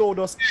 it showed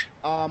us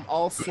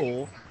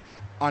also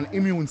an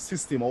immune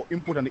system, how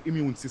important the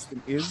immune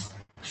system is.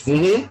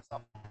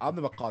 I've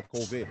never caught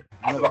COVID.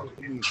 I never got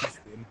the immune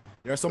system.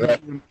 There are some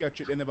people who catch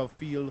it, they never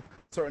feel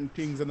certain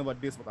things, they never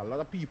this, but a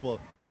lot of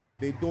people,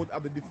 they don't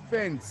have the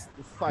defense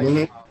to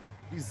fight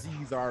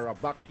disease or a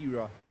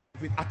bacteria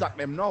if it attack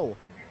them now.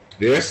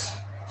 Yes.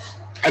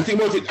 I think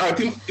about it. I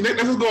think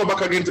let's just go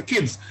back again to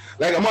kids.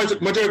 Like a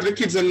majority of the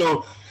kids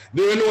now,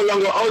 they're no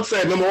longer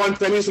outside. Number one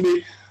time used to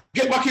be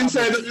get back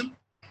inside.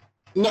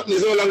 Nothing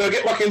is no longer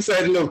get back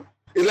inside. No,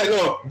 it's like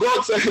no, go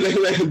outside.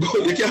 Like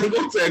go, you can't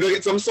go outside. Go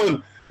get some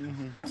sun.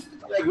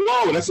 Like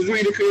wow, that's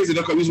really crazy.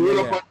 Because we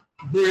run up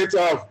and burn it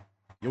off.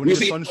 You need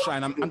the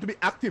sunshine and to be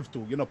active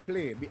too. You know,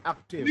 play, be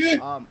active.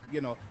 Yeah.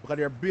 You know, because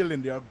they're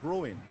building, they're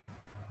growing.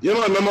 You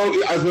know,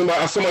 remember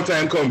as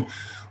summertime come,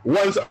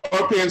 once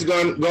our parents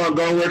gone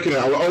working,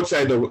 we're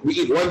outside. We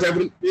eat one time of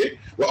the day,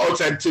 we're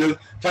outside till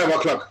 5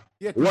 o'clock.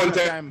 Yeah, one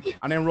time.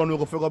 And then run, we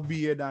go for a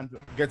beard and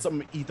get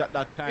something to eat at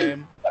that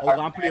time. We're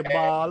going to play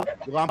ball,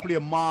 we're going to play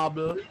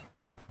marble.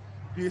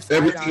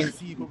 Everything.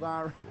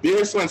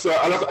 Yes, man. So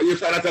you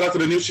find that a lot of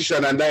the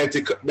nutrition and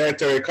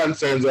dietary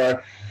concerns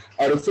are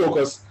the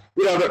focus.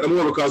 We don't have that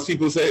more because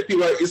people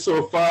it's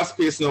so fast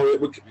paced now.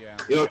 You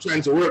know,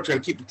 trying to work, trying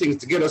to keep the things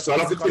together. So a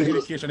lot of things.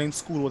 Education in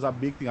school was a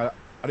big thing. I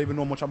don't even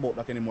know much about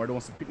that anymore. I don't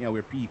want to pick me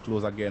wear PE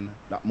clothes again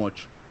that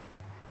much.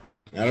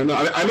 I don't know.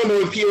 I remember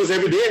when PE was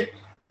every day.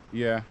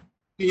 Yeah.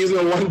 PE is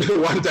no one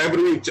time for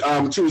the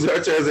week. Tuesday or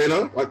Thursday, you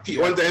know.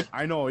 One time.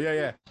 I know.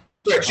 Yeah.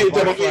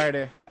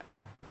 Friday.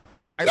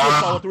 I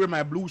look forward to wear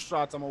my blue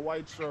shorts and my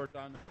white shirt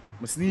and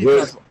my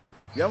sneakers.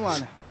 Yeah,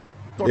 man.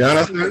 You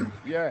understand?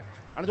 Yeah.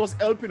 And it was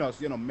helping us,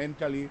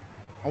 mentally.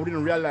 And we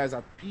didn't realize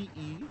that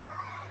PE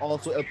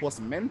also helped us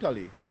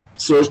mentally.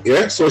 So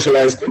yeah,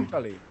 socialized.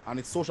 Mentally. And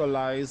it's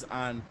socialized,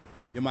 and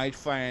you might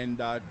find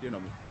that,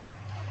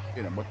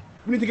 but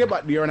we need to get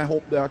back there, and I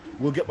hope that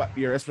we'll get back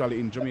there, especially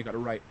in Jamaica,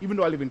 right? Even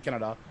though I live in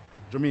Canada,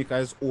 Jamaica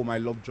is home. I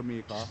love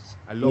Jamaica.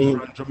 I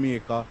love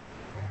Jamaica.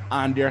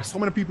 And there are so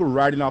many people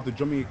riding off the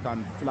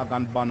Jamaican flag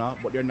and banner,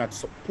 but they're not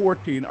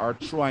supporting or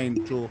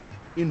trying to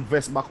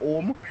invest back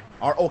home.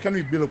 Or how can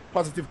we build a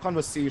positive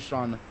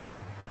conversation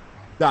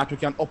that we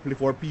can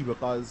uplift our people?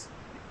 Because,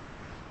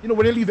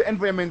 when you leave the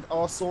environment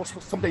also,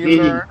 something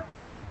you learn,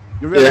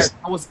 you realize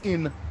I was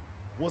in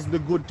wasn't the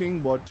good thing,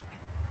 but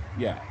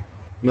yeah.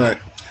 Right.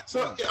 So,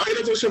 I want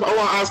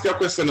to ask you a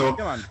question now.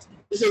 Come on.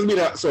 This is me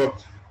that, so,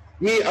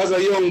 me as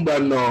a young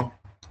man now,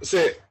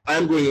 say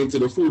I'm going into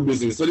the food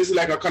business. So this is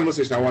like a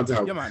conversation I want to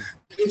have. Yeah, man.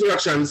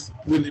 Interactions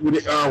with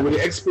the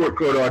export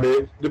crowd or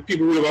the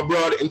people who live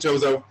abroad in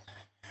terms of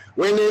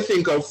when they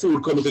think of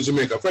food coming to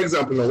Jamaica. For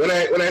example,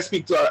 when I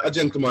speak to a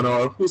gentleman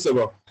or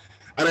whosoever,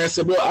 and I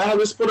say, bro, I have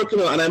this product,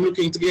 and I'm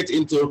looking to get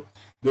into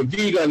the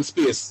vegan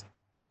space,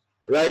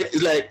 right?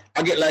 It's like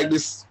I get like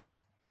this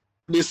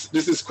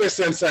is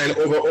question sign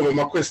over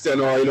my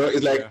question, or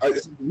it's like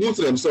it's new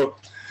to them. So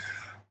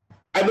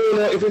I don't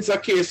know if it's a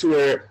case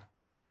where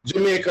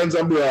Jamaicans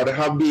abroad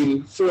have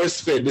been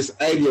force-fed this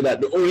idea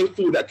that the only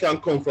food that can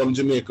come from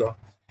Jamaica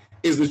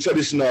is the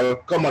traditional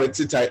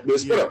commodity type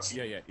based products.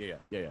 Yeah.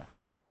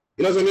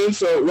 You know what I mean?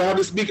 So we have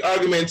this big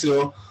argument,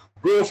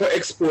 grow for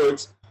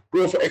export,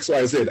 grow for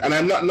XYZ. And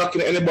I'm not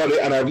knocking anybody,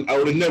 and I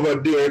would never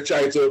dare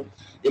try to,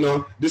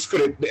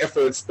 discredit the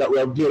efforts that we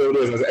have made over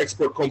there as an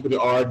export company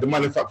or the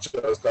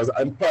manufacturers, because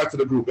I'm part of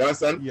the group, you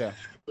understand? Yeah.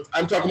 But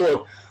I'm talking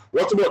about,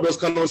 what about those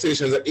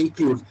conversations that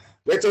include,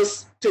 let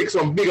us take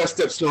some bigger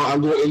steps now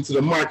and go into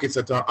the markets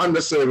that are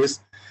underserviced,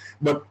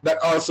 but that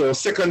also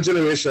second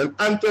generation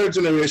and third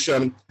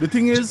generation. The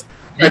thing is,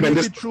 the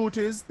naked truth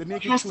is,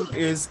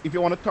 if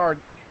you want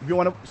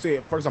to say,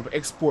 for example,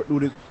 export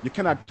noodles, you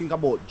cannot think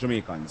about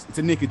Jamaicans. It's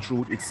a naked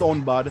truth. It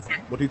sounds bad,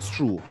 but it's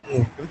true.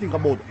 If you think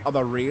about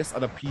other race,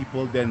 other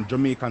people, then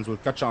Jamaicans will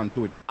catch on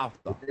to it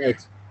after.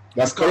 Right.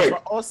 That's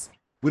correct. For us,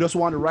 we just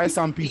want the rice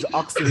and peas,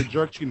 oxtail, the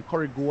jerk chicken,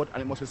 curry goat,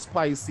 and it must be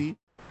spicy.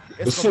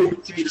 The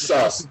soup, the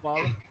sauce.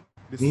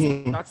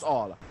 That's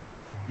all.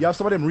 You have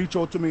some of them reach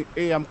out to me,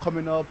 hey, I'm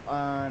coming up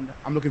and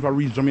I'm looking for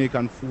real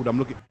Jamaican food.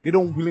 They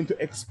don't willing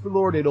to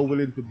explore, they don't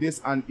willing to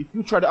this. And if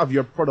you try to have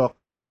your product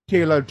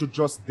tailored to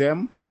just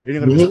them, then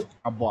you're gonna be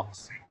a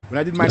box. When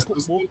I did my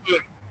cookbook,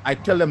 I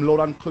tell them loud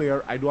and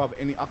clear, I don't have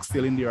any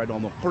oxtail in there, I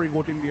don't know curry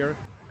goat in there.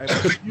 I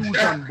have a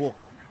huge book.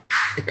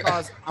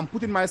 Because I'm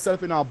putting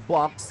myself in a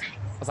box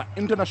as an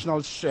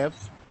international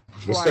chef,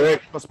 trying to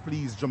just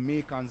please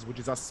Jamaicans, which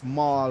is a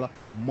small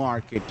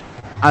market.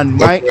 And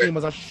my aim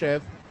as a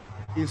chef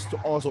is to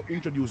also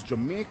introduce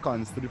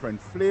Jamaicans to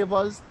different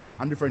flavors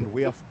and different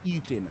way of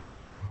eating.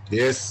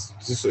 Yes.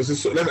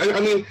 I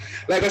mean,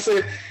 like I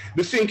said,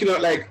 the thinking of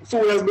like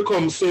food has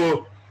become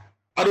so,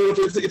 I don't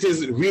know if it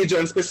is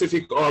region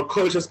specific or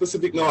culture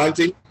specific now, I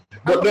think.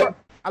 But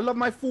I love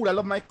my food, I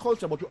love my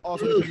culture, but you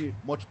also need to be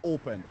much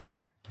open.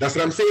 That's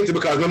what I'm saying to,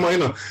 because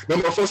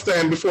remember first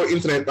time before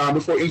internet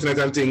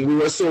and thing, we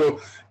were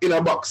so in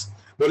a box.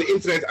 But the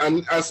internet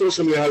and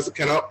social media has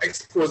kind of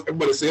exposed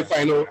everybody. So you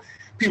find out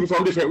people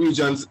from different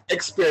regions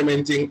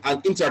experimenting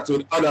and interacting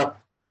with other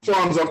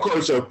forms of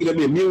culture,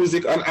 either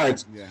music and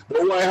art. Yeah.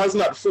 But why has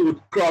not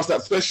food crossed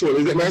that threshold?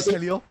 Is it my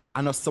tell you?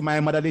 And also my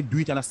mother they do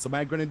it, and also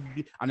my granny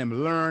did it, and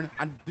them learn,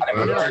 and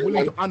they're not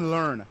willing to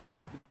unlearn.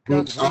 They're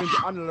not willing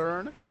to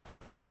unlearn.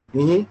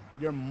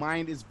 Your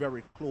mind is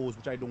very closed,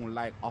 which I don't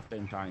like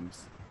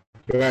oftentimes.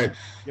 Right.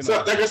 So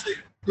like I said,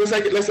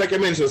 just like I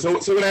mentioned, so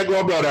when I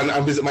go abroad and I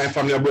visit my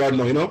family abroad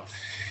now,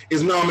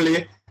 it's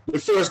normally the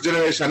first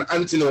generation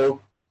auntie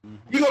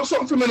bring up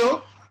something for me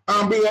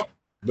and bring up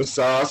the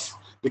sauce,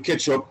 the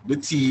ketchup, the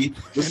tea,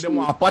 and then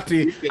want a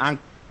patty and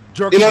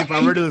jerk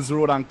from Riddles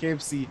Road and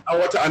KFC.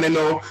 And then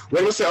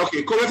when we say,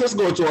 okay, come let us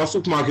go to a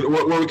supermarket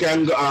where we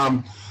can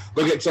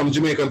go get some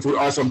Jamaican food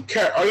or some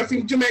I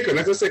think Jamaican,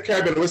 let's just say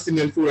Caribbean, West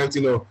Indian food,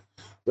 and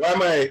why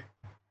am I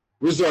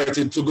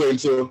resorting to going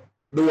to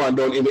the one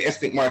down in the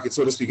ethnic market,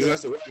 so to speak?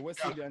 The West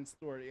Indian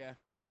store, yeah.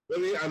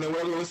 Really, and then we're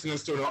going to West Indian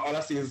store now, all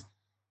I see is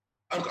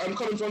I'm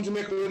coming from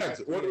Jamaica with that.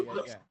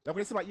 Yeah. Like when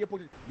you see my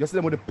airport, you see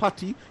them with the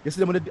patty, you see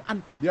them with the,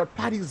 and there are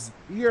patties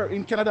here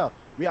in Canada.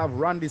 We have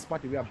Randy's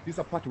patty, we have this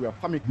patty, we have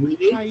family.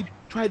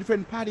 Try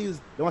different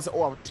patties. They want to say,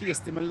 oh, I've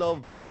tasted my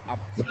love.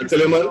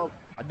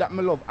 That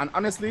my love. And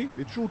honestly,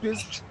 the truth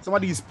is, some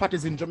of these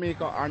patties in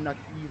Jamaica are not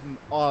even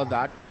all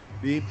that.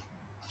 The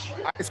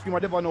ice cream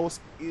at Devon House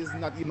is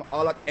not even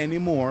all that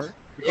anymore.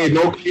 No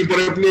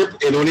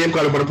name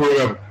call about the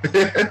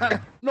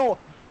program. No,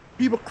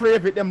 people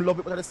crave it, them love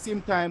it, but at the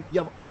same time,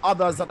 you have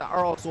others that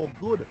are also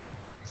good.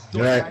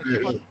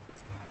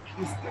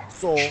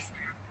 So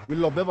we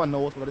love Devon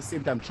House, but at the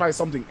same time, try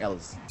something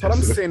else. So what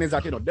I'm saying is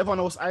that Devon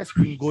House ice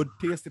cream good,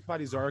 tasty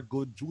patties are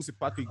good, juicy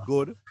patty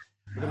good.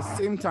 But at the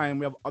same time,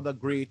 we have other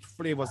great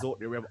flavors out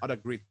there. We have other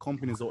great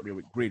companies out there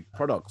with great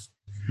products.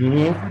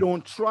 If we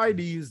don't try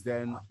these,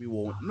 then we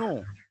won't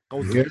know.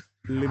 Because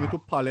we limit to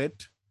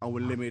palate and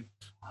we limit,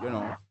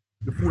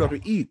 the food that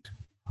we eat.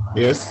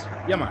 Yes.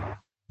 Yeah, man.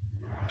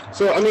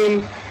 So, I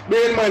mean,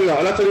 bear in mind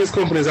now, a lot of these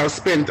companies have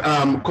spent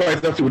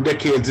quite a few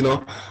decades,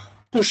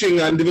 pushing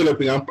and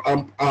developing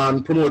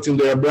and promoting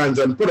their brands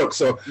and products.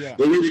 So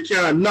they really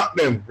can't knock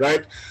them,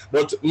 right?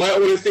 But my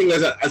only thing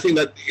is that I think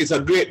that it's a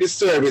great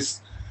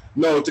disservice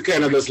now to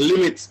kind of just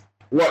limit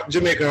what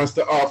Jamaica has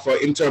to offer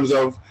in terms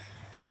of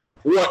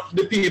what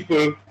the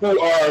people who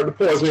are the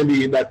powers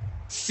maybe that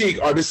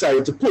seek or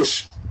decide to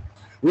push.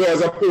 Whereas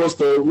the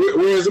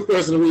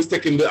person who is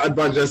taking the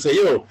advantage and say,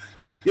 yo,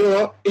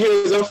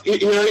 here's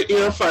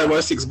 5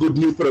 or 6 good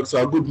new products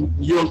or good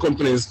young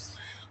companies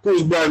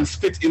whose brands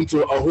fit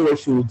into a Whole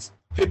Foods,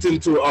 fit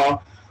into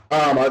a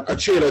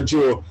Trader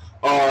Joe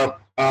or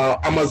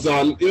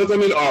Amazon, you know what I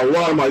mean, or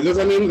Walmart, you know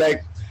what I mean?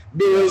 Like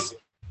those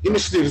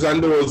initiatives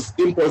and those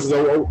impulses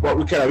are what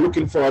we kind of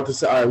looking for to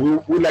say, all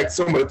right, we like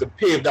somebody to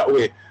pave that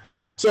way.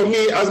 So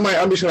me, as my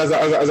ambition as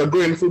a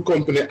growing food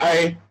company,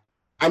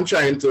 I'm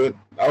trying to,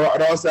 I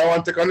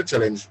want to take on the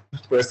challenge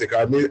per se,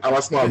 because I'm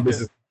a small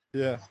business.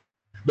 Yeah.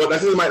 But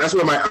that's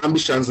where my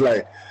ambitions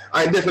lie.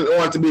 I definitely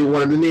want to be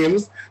one of the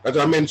names that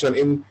I mentioned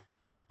in,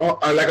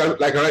 like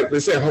I rightly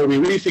said, how we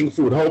rethink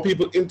food, how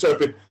people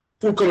interpret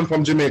food coming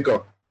from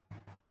Jamaica.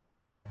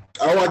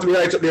 I want to be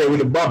right up there with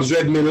the Bob's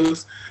Red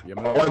Mills. I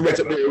want to be right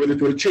up there with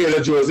the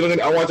Trader Joe's. You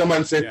know, I want a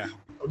man to say,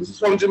 oh, this is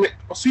from Jamaica,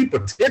 sweet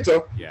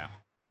potato. Yeah.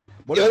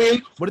 But, you know what I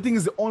mean? But the thing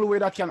is, the only way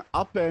that can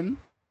happen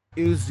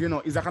is,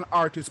 is like an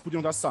artist putting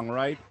out a song,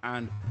 right?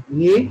 And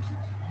you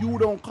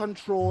don't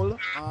control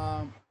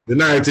the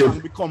narrative. The song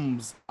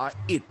becomes a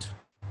hit.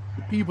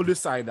 The people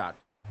decide that.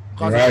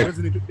 Because it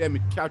resonates with them,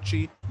 it's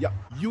catchy. Yeah,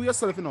 you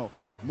yourself,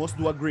 must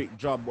do a great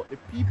job, but the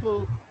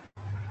people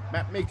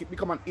might make it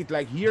become an hit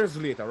like years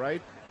later,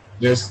 right?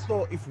 Yes.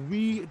 So if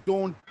we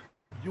don't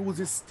use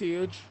this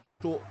stage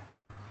to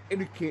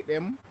educate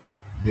them,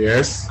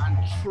 yes, and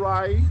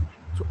try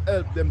to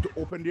help them to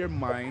open their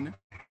mind,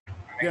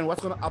 then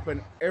what's gonna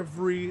happen?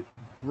 Every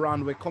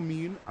brand will come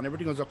in and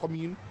everything else will come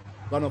in,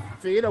 gonna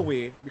fade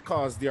away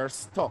because they are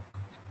stuck.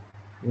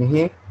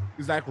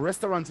 It's like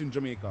restaurants in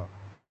Jamaica.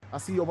 I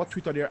see over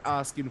Twitter they're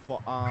asking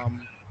for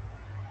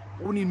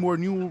we need more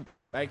new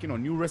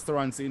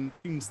restaurants in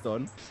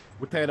Kingston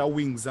with either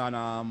wings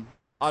and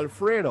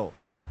Alfredo.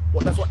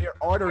 But that's what they're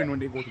ordering when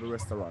they go to the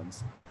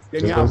restaurants.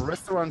 Then you have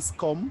restaurants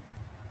come,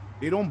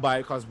 they don't buy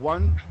because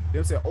one,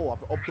 they'll say, oh,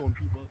 uptown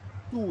people,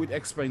 2, it's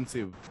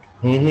expensive.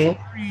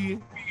 3,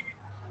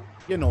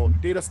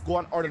 they just go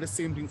and order the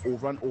same thing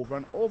over and over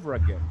and over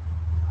again.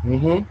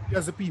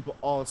 Because the people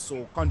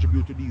also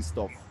contribute to these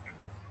stuff.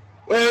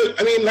 Well,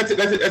 I mean, that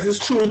is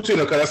true too,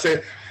 because I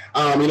say,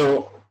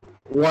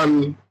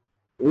 one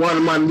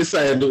man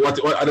decided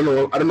what I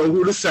don't know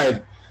who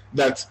decided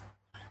that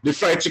the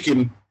fried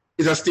chicken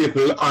is a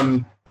staple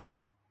on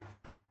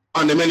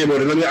the menu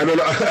board. I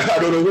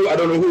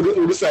don't know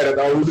who decided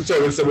or who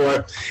determined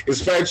about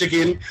it's fried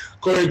chicken,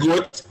 curry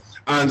goat,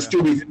 and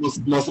stew beef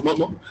must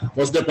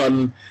dip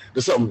on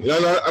the something. You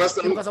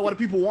understand? Because of what the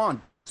people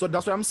want. So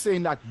that's why I'm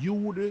saying that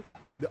the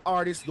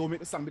artists don't make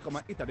the song become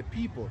a hit of the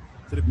people.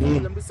 So the people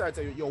them decide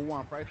say you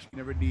want fried chicken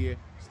every day,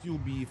 stew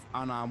beef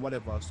and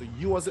whatever. So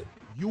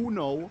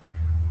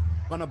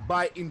gonna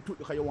buy into it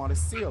because you want to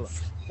sell.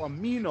 For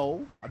me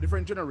now, a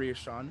different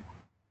generation,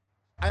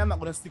 I am not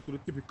gonna stick to the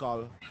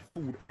typical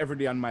food every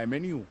day on my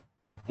menu.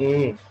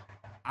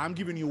 I'm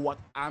giving you what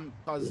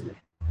because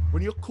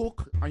when you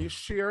cook and you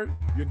share,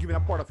 you're giving a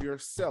part of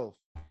yourself.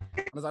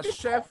 And as a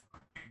chef,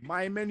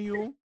 my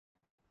menu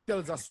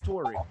tells a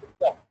story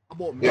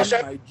about me, my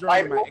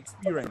journey, my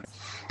experience.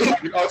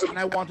 And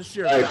I want to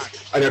share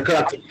that. And your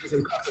character.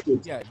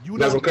 Yeah,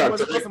 you as a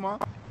customer,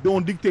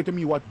 don't dictate to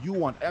me what you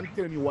want. I'm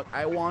telling you what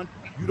I want.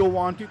 You don't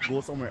want it,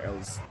 go somewhere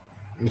else.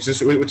 Which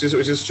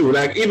is true.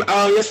 Like even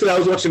yesterday I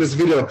was watching this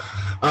video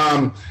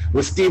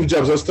with Steve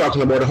Jobs. I was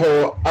talking about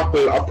how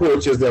Apple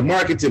approaches their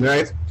marketing,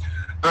 right?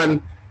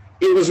 And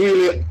it was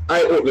really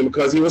eye-opening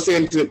because he was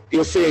saying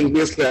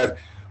basically that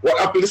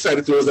what Apple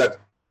decided to was that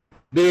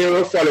they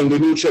were following the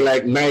neutral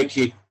like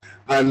Nike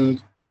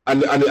and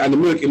the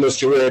milk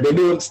industry where they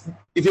don't,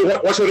 if you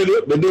watch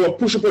what they don't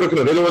push a product,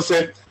 they don't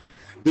say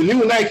the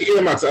new Nike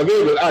Air Max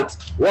available at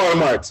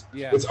Walmart.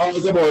 Yeah. It's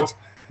always about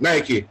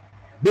Nike,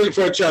 built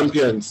for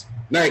champions,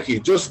 Nike,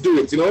 just do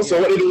it,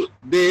 So what they do,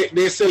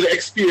 they sell the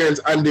experience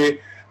and the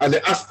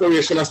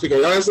aspiration aspect,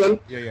 you understand?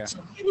 Yeah.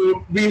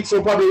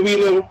 So probably we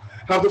now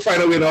have to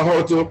find a way now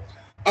how to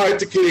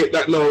articulate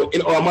that now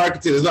in our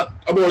marketing. It's not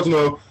about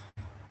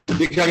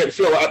you can get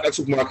flour at the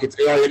supermarket,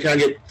 or you can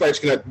get fried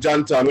chicken at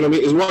Jantam. You know what I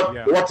mean? It's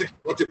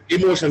what the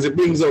emotions it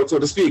brings out, so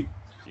to speak.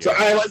 Yeah. So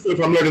I myself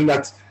am learning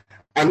that,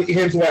 and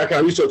hence why I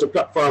can reach out to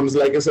platforms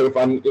like yourself,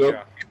 and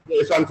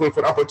thankful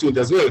for the opportunity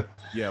as well.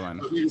 Yeah,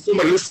 man.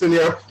 Somebody listening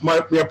here,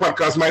 your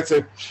podcast might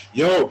say,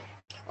 "Yo,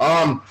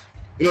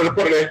 the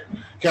product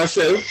can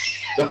sell.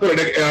 The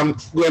product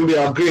going to be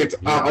a great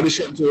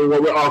addition to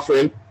what we're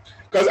offering."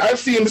 Because I've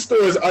seen the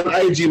stores on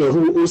IG, you know,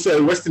 who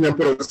sell West Indian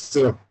products,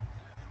 you know,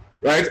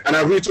 right? And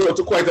I've reached out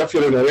to quite a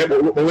few of them, yeah?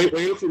 But when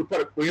you look through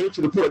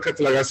the product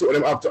catalog and see what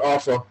them have to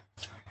offer,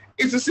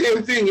 it's the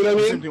same thing, you know what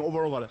I mean? Same thing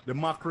over. The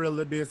mackerel,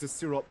 the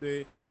syrup,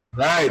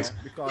 right.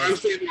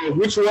 Because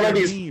which one of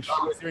these?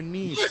 It's their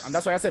niche. Yes. And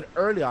that's why I said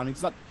earlier on,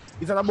 it's not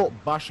about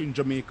bashing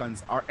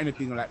Jamaicans or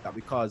anything like that,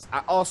 because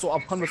I also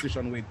have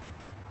conversation with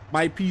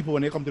my people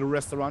when they come to the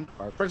restaurant.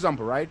 Or, for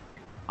example, right?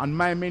 On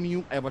my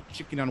menu, I have a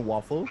chicken and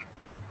waffle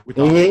with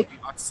a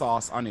hot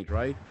sauce on it,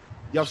 right?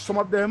 You have some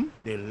of them,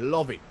 they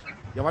love it.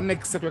 You have a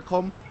next set will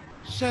come,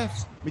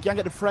 chef, we can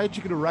get the fried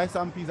chicken, the rice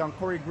and peas and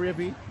curry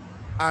gravy.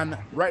 And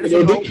right now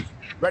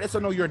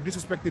you're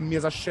disrespecting me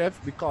as a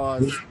chef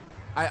because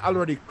I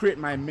already create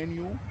my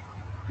menu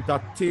with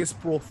a taste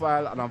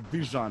profile and a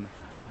vision.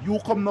 You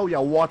come now,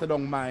 you water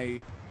down my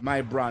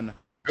brand.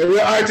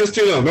 We're artists,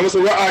 you know. Remember,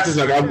 so we're artists,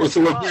 like,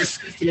 so we're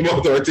basically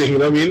about our thing, you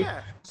know what I mean?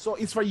 Yeah. So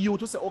it's for you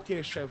to say,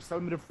 okay, chef, sell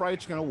me the fried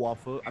chicken and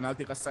waffle, and I'll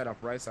take a side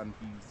of rice and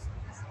peas.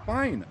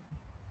 Fine.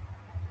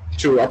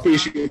 True, I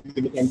appreciate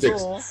the context.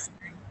 So,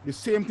 the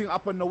same thing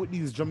happened now with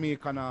these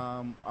Jamaican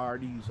or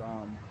these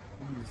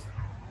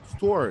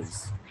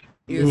stores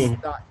is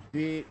that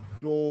they're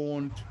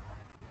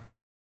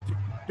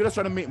just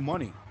trying to make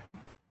money.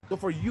 So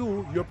for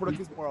you, your product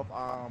is more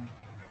of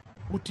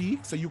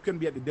boutique, so you can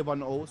be at the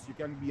Devon House, you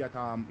can be at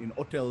in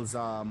hotels,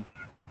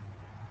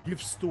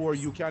 gift store,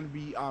 you can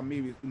be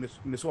maybe in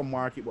the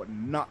supermarket, but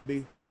not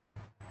the.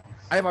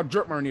 I have a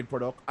jerk marinade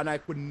product, and I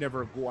could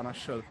never go on a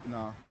shelf in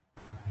a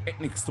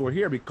ethnic store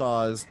here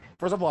because,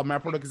 first of all, my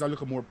product is a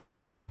little more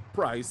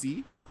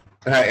pricey,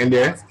 and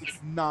then it's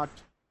not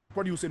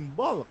produced in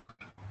bulk.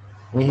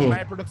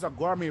 My product is a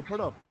gourmet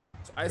product,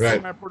 so I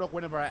sell my product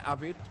whenever I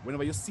have it,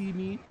 whenever you see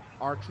me,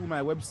 or through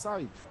my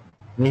website,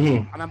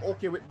 and I'm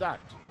okay with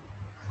that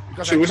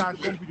because I can't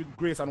compete with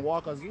Grace and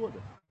Walker's Road.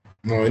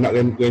 No, you're not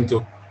going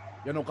to.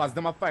 You know, because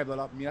them are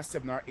 $5, me a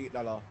 $7 or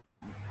 $8.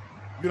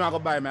 You're not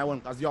gonna buy my one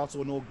because you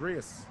also know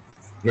Grace.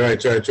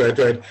 Right.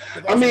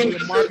 I mean,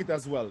 your market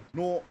as well.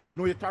 Know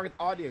your target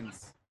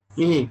audience. I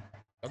mean,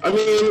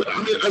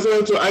 as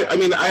well too.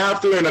 I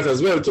have to learn that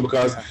as well too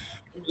because,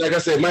 like I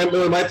said, my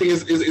thing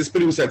is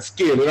produce at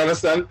scale. You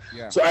understand?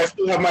 Yeah. So I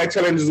still have my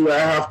challenges where I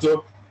have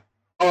to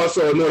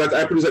also know that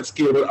I produce at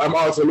scale, but I'm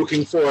also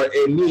looking for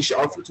a niche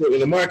or foothold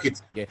in the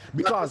market. Yeah,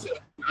 because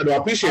I don't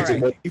appreciate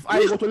it. But if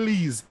I go to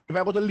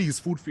Lee's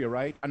Food Fair,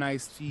 right, and I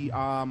see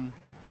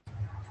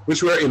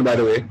which we're in, by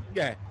the way.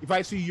 Yeah, if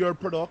I see your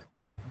product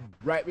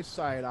right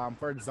beside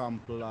for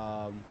example,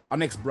 our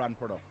next brand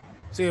product,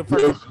 say for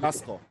example,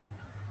 Lasco.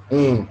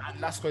 And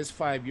Lasco is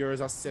 5 years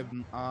or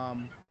 7.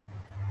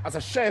 As a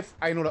chef,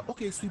 I know that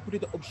okay, sweet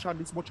potato option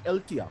is much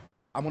healthier.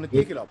 I'm gonna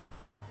take it up.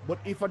 But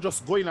if I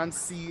just go in and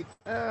see it,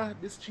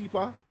 this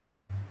cheaper,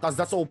 because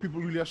that's how people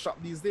really shop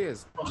these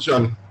days.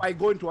 If I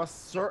go into a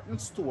certain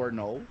store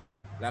now,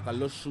 like a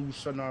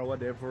Lushushan or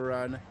whatever,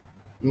 and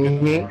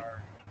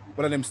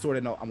one of them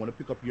store now, I'm gonna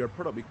pick up your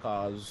product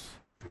because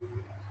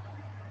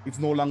it's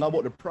no longer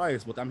about the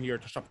price, but I'm here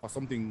to shop for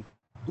something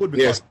good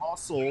because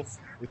also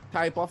the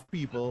type of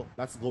people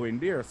that's going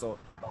there. So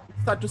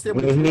it's hard to say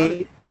what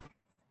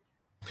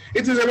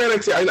it is a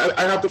reality.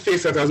 I have to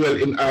face that as well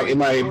in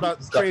my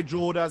trade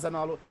Jodas and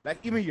all. Like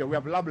even here we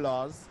have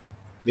Loblaws.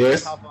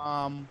 Yes. We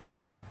have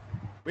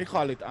we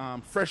call it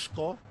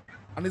Freshco,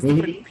 and it's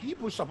different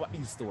people shop at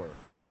each store.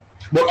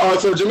 But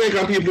also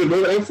Jamaican people,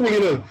 I'm full, you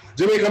know.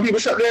 Jamaican people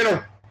shop there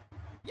now.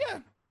 Yeah.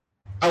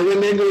 And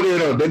when they go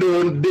there, they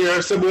don't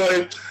dare say,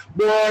 boy,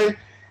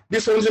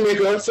 this one's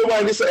Jamaica, so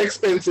why this so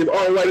expensive?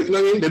 Or why, you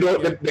know what I mean? They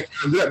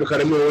can't do that because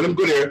they know when them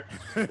go there.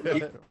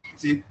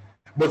 See?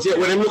 But yet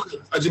when they look at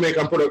a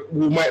Jamaican product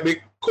who might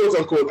be quote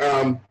unquote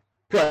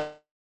price,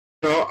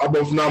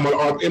 above normal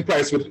or in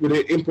price with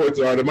the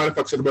importer or the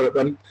manufacturer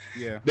development,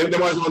 they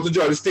might want to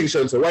draw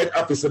distinction. So white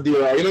office or deal,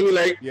 you know what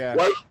I mean? Like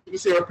why you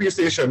say a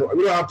pre-station?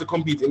 We don't have to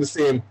compete in the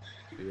same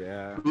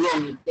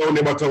run down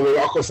the bottom where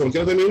we're accustomed,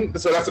 you know what I mean?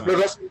 So that's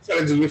the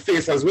challenges we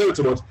face as well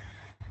too, but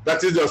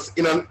that is just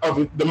in and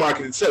of the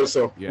market itself.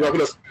 So we have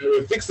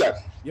to fix that.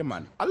 Yeah,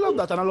 man. I love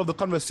that, and I love the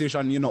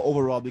conversation, you know,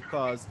 overall,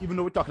 because even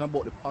though we're talking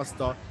about the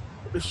pasta,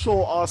 the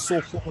show also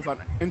focuses on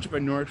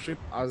entrepreneurship,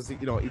 as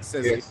you know, it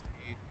says a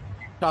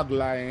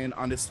tagline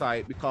on the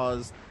site,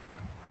 because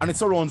and it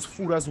surrounds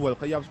food as well,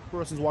 because you have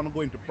persons who want to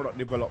go into product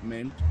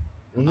development.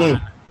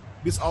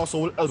 This also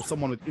will help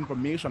someone with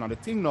information on the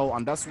thing now,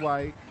 and that's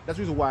the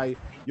reason why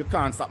you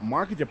can't stop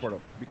marketing your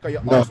product, because you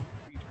also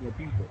reach more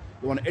people.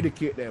 You want to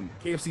educate them.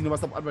 KFC never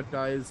stop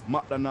advertise,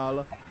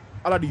 McDonald's,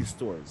 all of these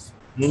stores.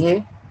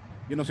 You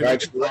know, so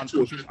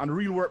and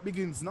real work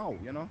begins now,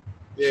 you know.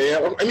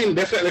 Yeah, I mean,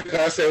 definitely, because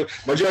I say,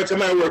 majority of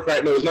my work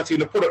right now is not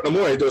even the product no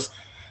more, it's just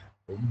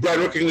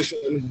brand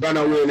recognition, brand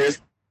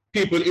awareness,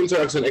 people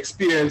interaction,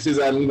 experiences,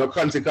 and, you know,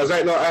 content, because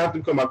right now I have to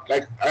become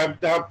I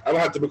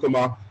have to become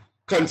a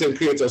content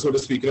creator, so to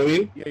speak, you know what I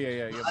mean?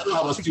 Yeah. I don't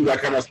have a studio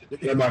that kind of stuff.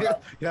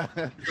 Yeah.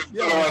 You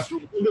know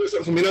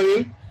what I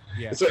mean?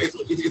 Yeah. So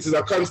it's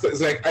a constant,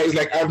 it's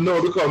like I've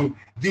now become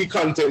the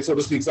content, so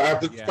to speak, so I have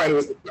to find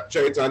ways to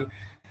capture it and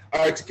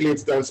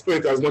articulate it and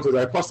spread it as much as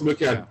I possibly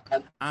can. Yeah.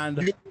 And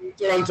you in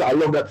Toronto, I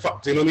love that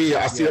fact. You know what I mean?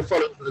 I see the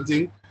followers and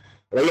thing.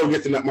 But I love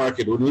getting that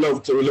market. Would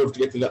love to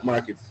get in that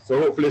market. So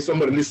hopefully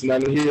somebody listen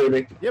and hear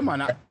me. Yeah,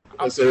 man.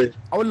 I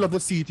would love to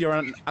see it here,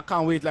 and I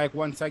can't wait. Like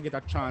once I get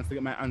a chance to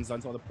get my hands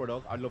on some of the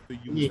product, I'd love to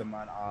use them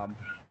and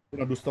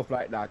do stuff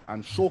like that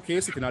and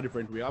showcase it in a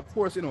different way. Of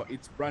course,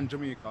 it's brand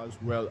Jamaica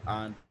as well.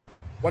 And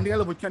one thing I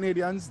love with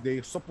Canadians,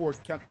 they support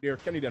their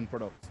Canadian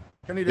products.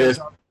 Canadians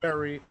are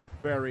very,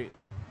 very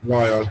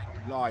loyal.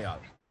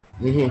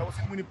 When I was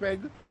in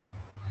Winnipeg,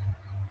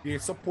 they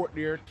support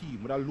their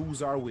team, whether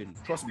lose or win.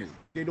 Trust me,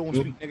 they don't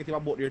speak negative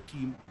about their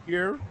team.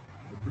 Here,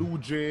 the Blue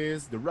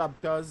Jays, the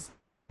Raptors,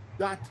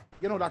 that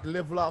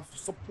level of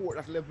support,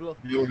 that level,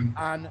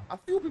 and a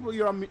few people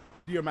here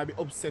might be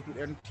upset with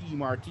their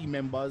team or team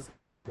members,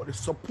 but the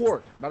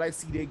support that I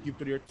see they give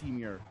to their team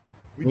here,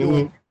 we don't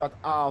give that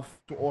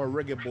off to our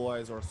reggae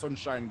boys or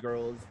sunshine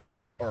girls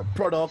or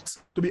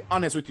products. To be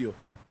honest with you,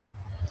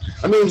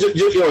 I mean,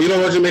 you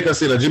know what Jamaica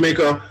say? That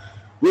Jamaica,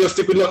 we'll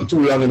stick with nothing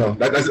too long,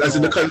 Like that's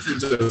in the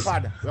consensus.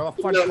 Fad. We have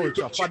a fad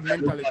culture, fad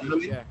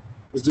mentality. Yeah,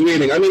 it's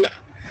draining. I mean,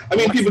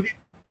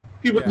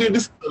 people do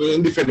this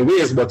in different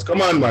ways, but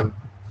come on, man.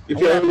 If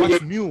I like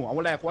what's new, I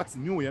would like what's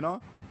new, Right.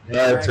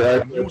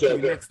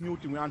 New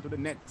thing, we on to the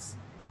next.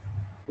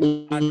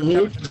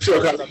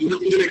 Sure,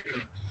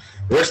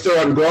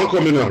 restaurant go and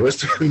come,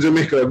 Restaurant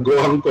Jamaica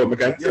go and come. I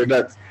can't say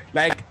that.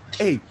 Like,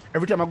 hey,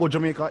 every time I go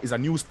Jamaica, is a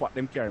new spot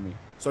them carry me.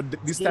 So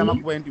this time I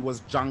went, it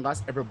was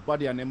Jangas.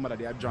 Everybody and them mother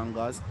they are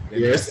Jangas.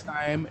 Then this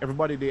time,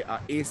 everybody they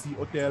are AC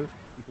Hotel.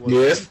 It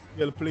was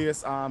hotel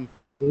place. I'm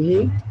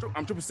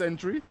Triple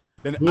Century.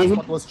 Then the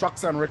spot was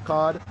Tracks and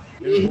Record.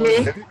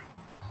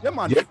 Yeah,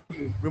 man.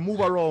 We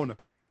move around.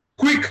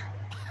 Quick.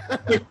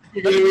 2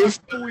 years.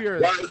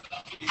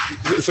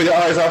 So your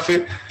eyes off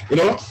it,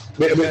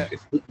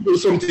 do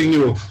something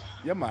new.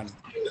 Yeah, man.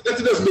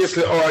 That's just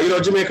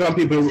basically, Jamaican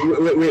people,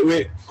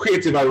 we're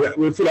creative and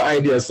we're full of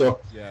ideas. So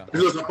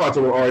this is a part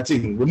of our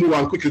thing. We move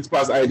on quickly to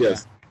pass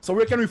ideas. Yeah. So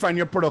where can we find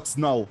your products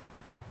now?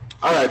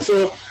 All right.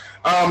 So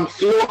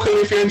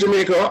locally, if you're in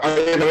Jamaica, or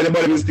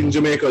anybody visiting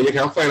Jamaica, you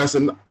can find us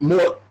in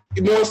most,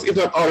 if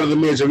not all of the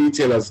major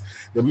retailers,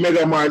 the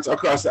mega marts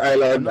across the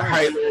island, the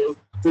high-low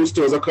food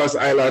stores across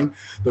the island,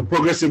 the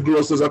progressive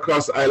grocers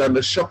across the island,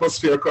 the shoppers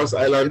fair across the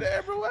island.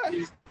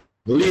 Everywhere.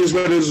 The Leeds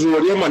Brothers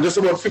Road, man, just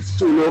about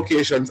 52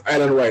 locations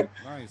island-wide.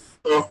 Nice.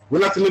 So we're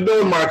not in the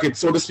down market,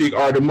 so to speak,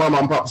 or the mom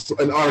and pops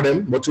and all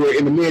them, but we're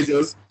in the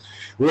majors.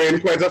 We're in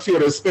quite a few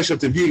of the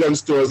specialty vegan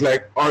stores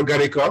like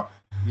Organica,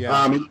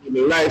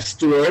 the Life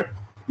Store.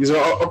 These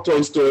are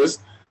uptown stores.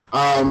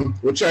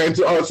 We're trying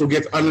to also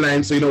get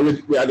online, so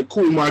we're at the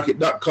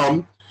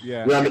coolmarket.com.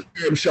 We're on the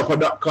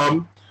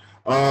firmshopper.com.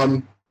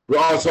 We're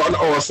also on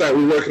our site.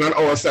 We're working on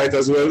our site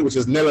as well, which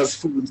is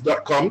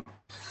nellasfoods.com.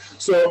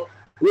 So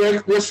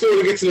we're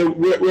slowly getting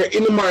we're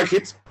in the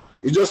market.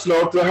 You just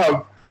now to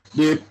have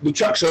the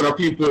traction of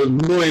people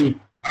knowing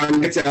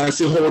and getting and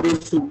see how the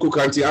food cook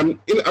and tea. And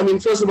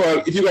first of all,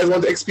 if you guys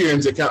want to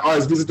experience it, you can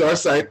always visit our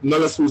site,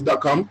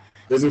 nellasfoods.com.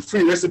 There's a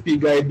free recipe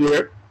guide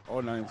there.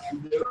 Oh, nice.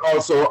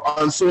 Also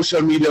on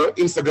social media,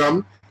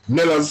 Instagram,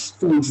 Nella's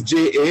Foods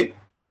JA.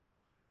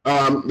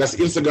 That's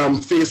Instagram,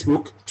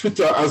 Facebook,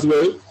 Twitter as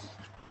well.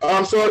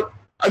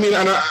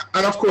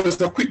 And of course,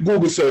 a quick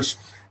Google search,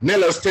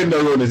 Nella's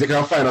Tenderonis. You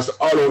can find us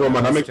all over,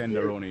 man.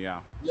 Tenderoni,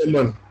 yeah. Yeah,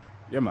 man.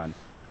 Yeah, man.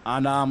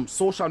 And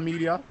social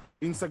media,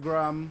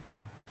 Instagram,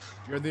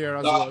 you're there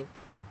as well.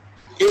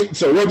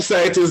 So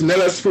website is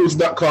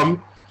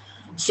nellasfoods.com.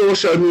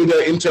 Social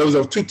media in terms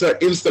of Twitter,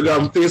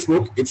 Instagram,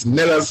 Facebook, it's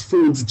Nella's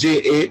Foods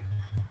JA,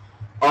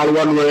 all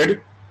one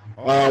word.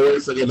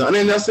 And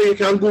then that's so you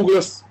can Google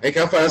us. You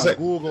can find us at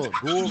Google.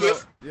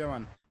 Yeah,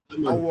 man.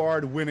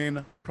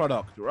 Award-winning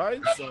product,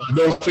 right? So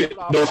don't fit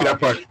that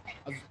part.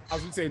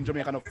 As we say in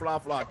Jamaica, no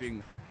fla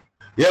thing.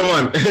 Yeah,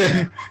 man.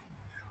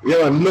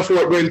 Yeah, man. Enough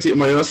work going to it,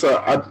 man.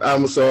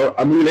 So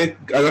I'm really,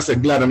 as I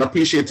said, glad and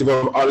appreciative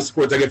of all the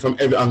support I get from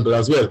every angle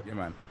as well. Yeah,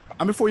 man.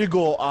 And before you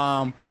go,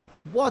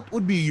 what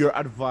would be your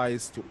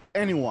advice to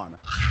anyone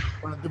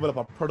trying to develop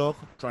a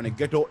product, trying to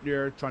get out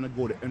there, trying to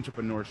go the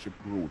entrepreneurship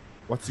route?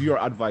 What's your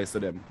advice to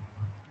them?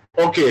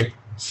 Okay,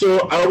 so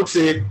I would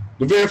say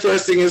the very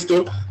first thing is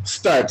to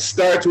start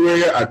where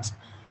you're at.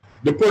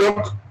 The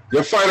product,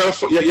 your final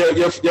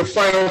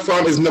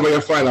form is never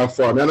your final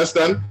form. You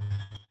understand?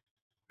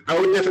 I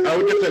would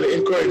definitely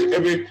encourage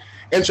every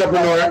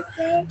entrepreneur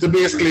to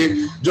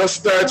basically just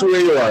start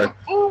where you are.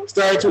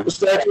 Start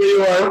where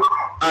you are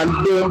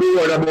and don't be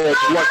worried about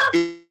what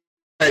is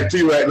right to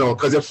you right now,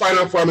 because your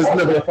final form is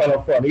never your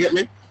final form. You get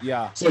me?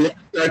 Yeah. So you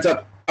start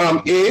at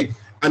A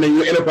and then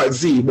you end up at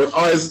Z, but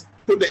always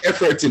put the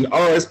effort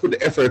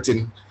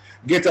in.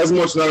 Get as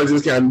much knowledge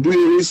as you can. Do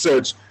your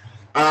research.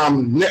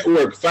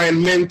 Network.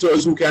 Find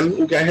mentors who can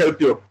help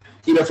you,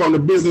 either from the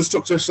business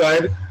structure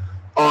side,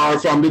 or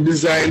from the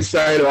design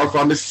side, or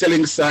from the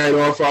selling side,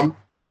 or from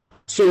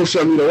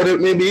social media, whatever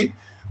it may be.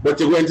 But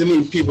you're going to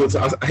need people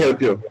to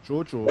help you.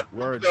 True.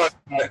 Words.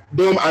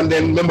 And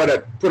then remember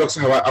that products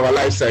have a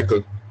life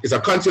cycle. It's a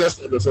continuous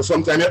cycle. So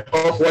sometimes you're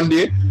off one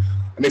day,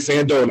 and next thing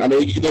you're down. And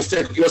then you just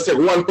take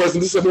one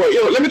person to say, boy,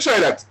 yo, let me try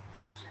that.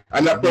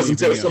 And that person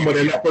tells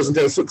somebody, and that person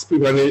tells 6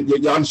 people, and then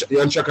you're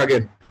on track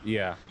again.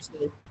 Yeah.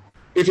 So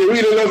if you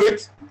really love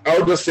it, I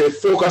would just say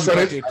focus on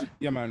it.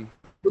 Yeah, man.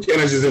 Put your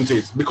energies into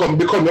it. Become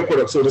your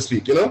product, so to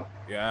speak, you know?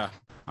 Yeah.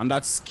 And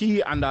that's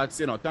key, and that's,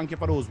 you know, thank you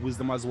for those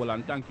wisdom as well,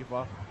 and thank you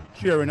for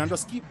sharing, and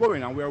just keep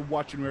going. And we're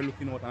watching, we're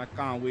looking out, and I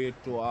can't wait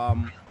to,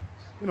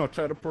 you know,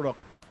 try the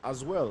product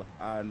as well.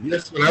 And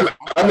yes, man,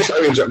 I'm a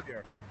challenger.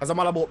 Because I'm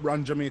all about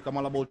Brand Jamaica, I'm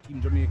all about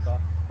Team Jamaica,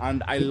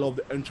 and I love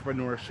the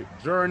entrepreneurship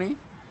journey.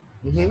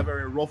 It's a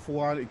very rough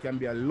one, it can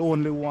be a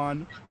lonely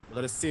one, but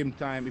at the same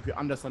time, if you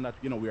understand that,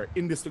 you know, we are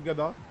in this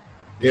together,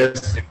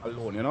 yes,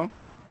 alone, you know?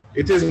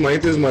 It is,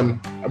 man.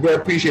 I very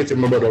appreciate it,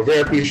 my brother, very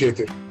appreciate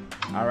it.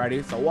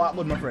 Alrighty, so what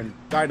about my friend?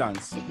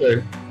 Guidance.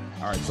 Okay.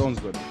 Alright, sounds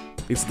good.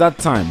 It's that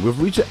time. We've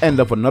reached the end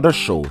of another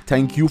show.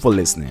 Thank you for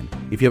listening.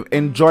 If you have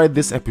enjoyed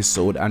this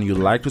episode and you'd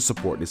like to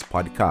support this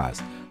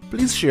podcast,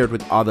 please share it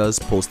with others,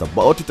 post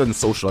about it on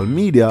social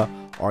media,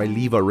 or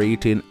leave a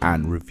rating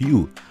and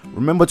review.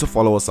 Remember to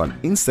follow us on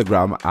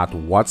Instagram at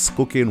What's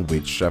Cooking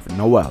with Chef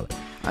Noel.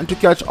 And to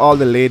catch all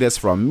the latest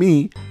from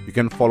me, you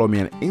can follow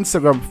me on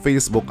Instagram,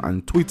 Facebook,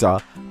 and Twitter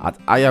at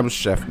I am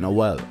Chef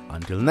Noel.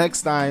 Until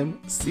next time,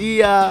 see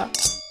ya!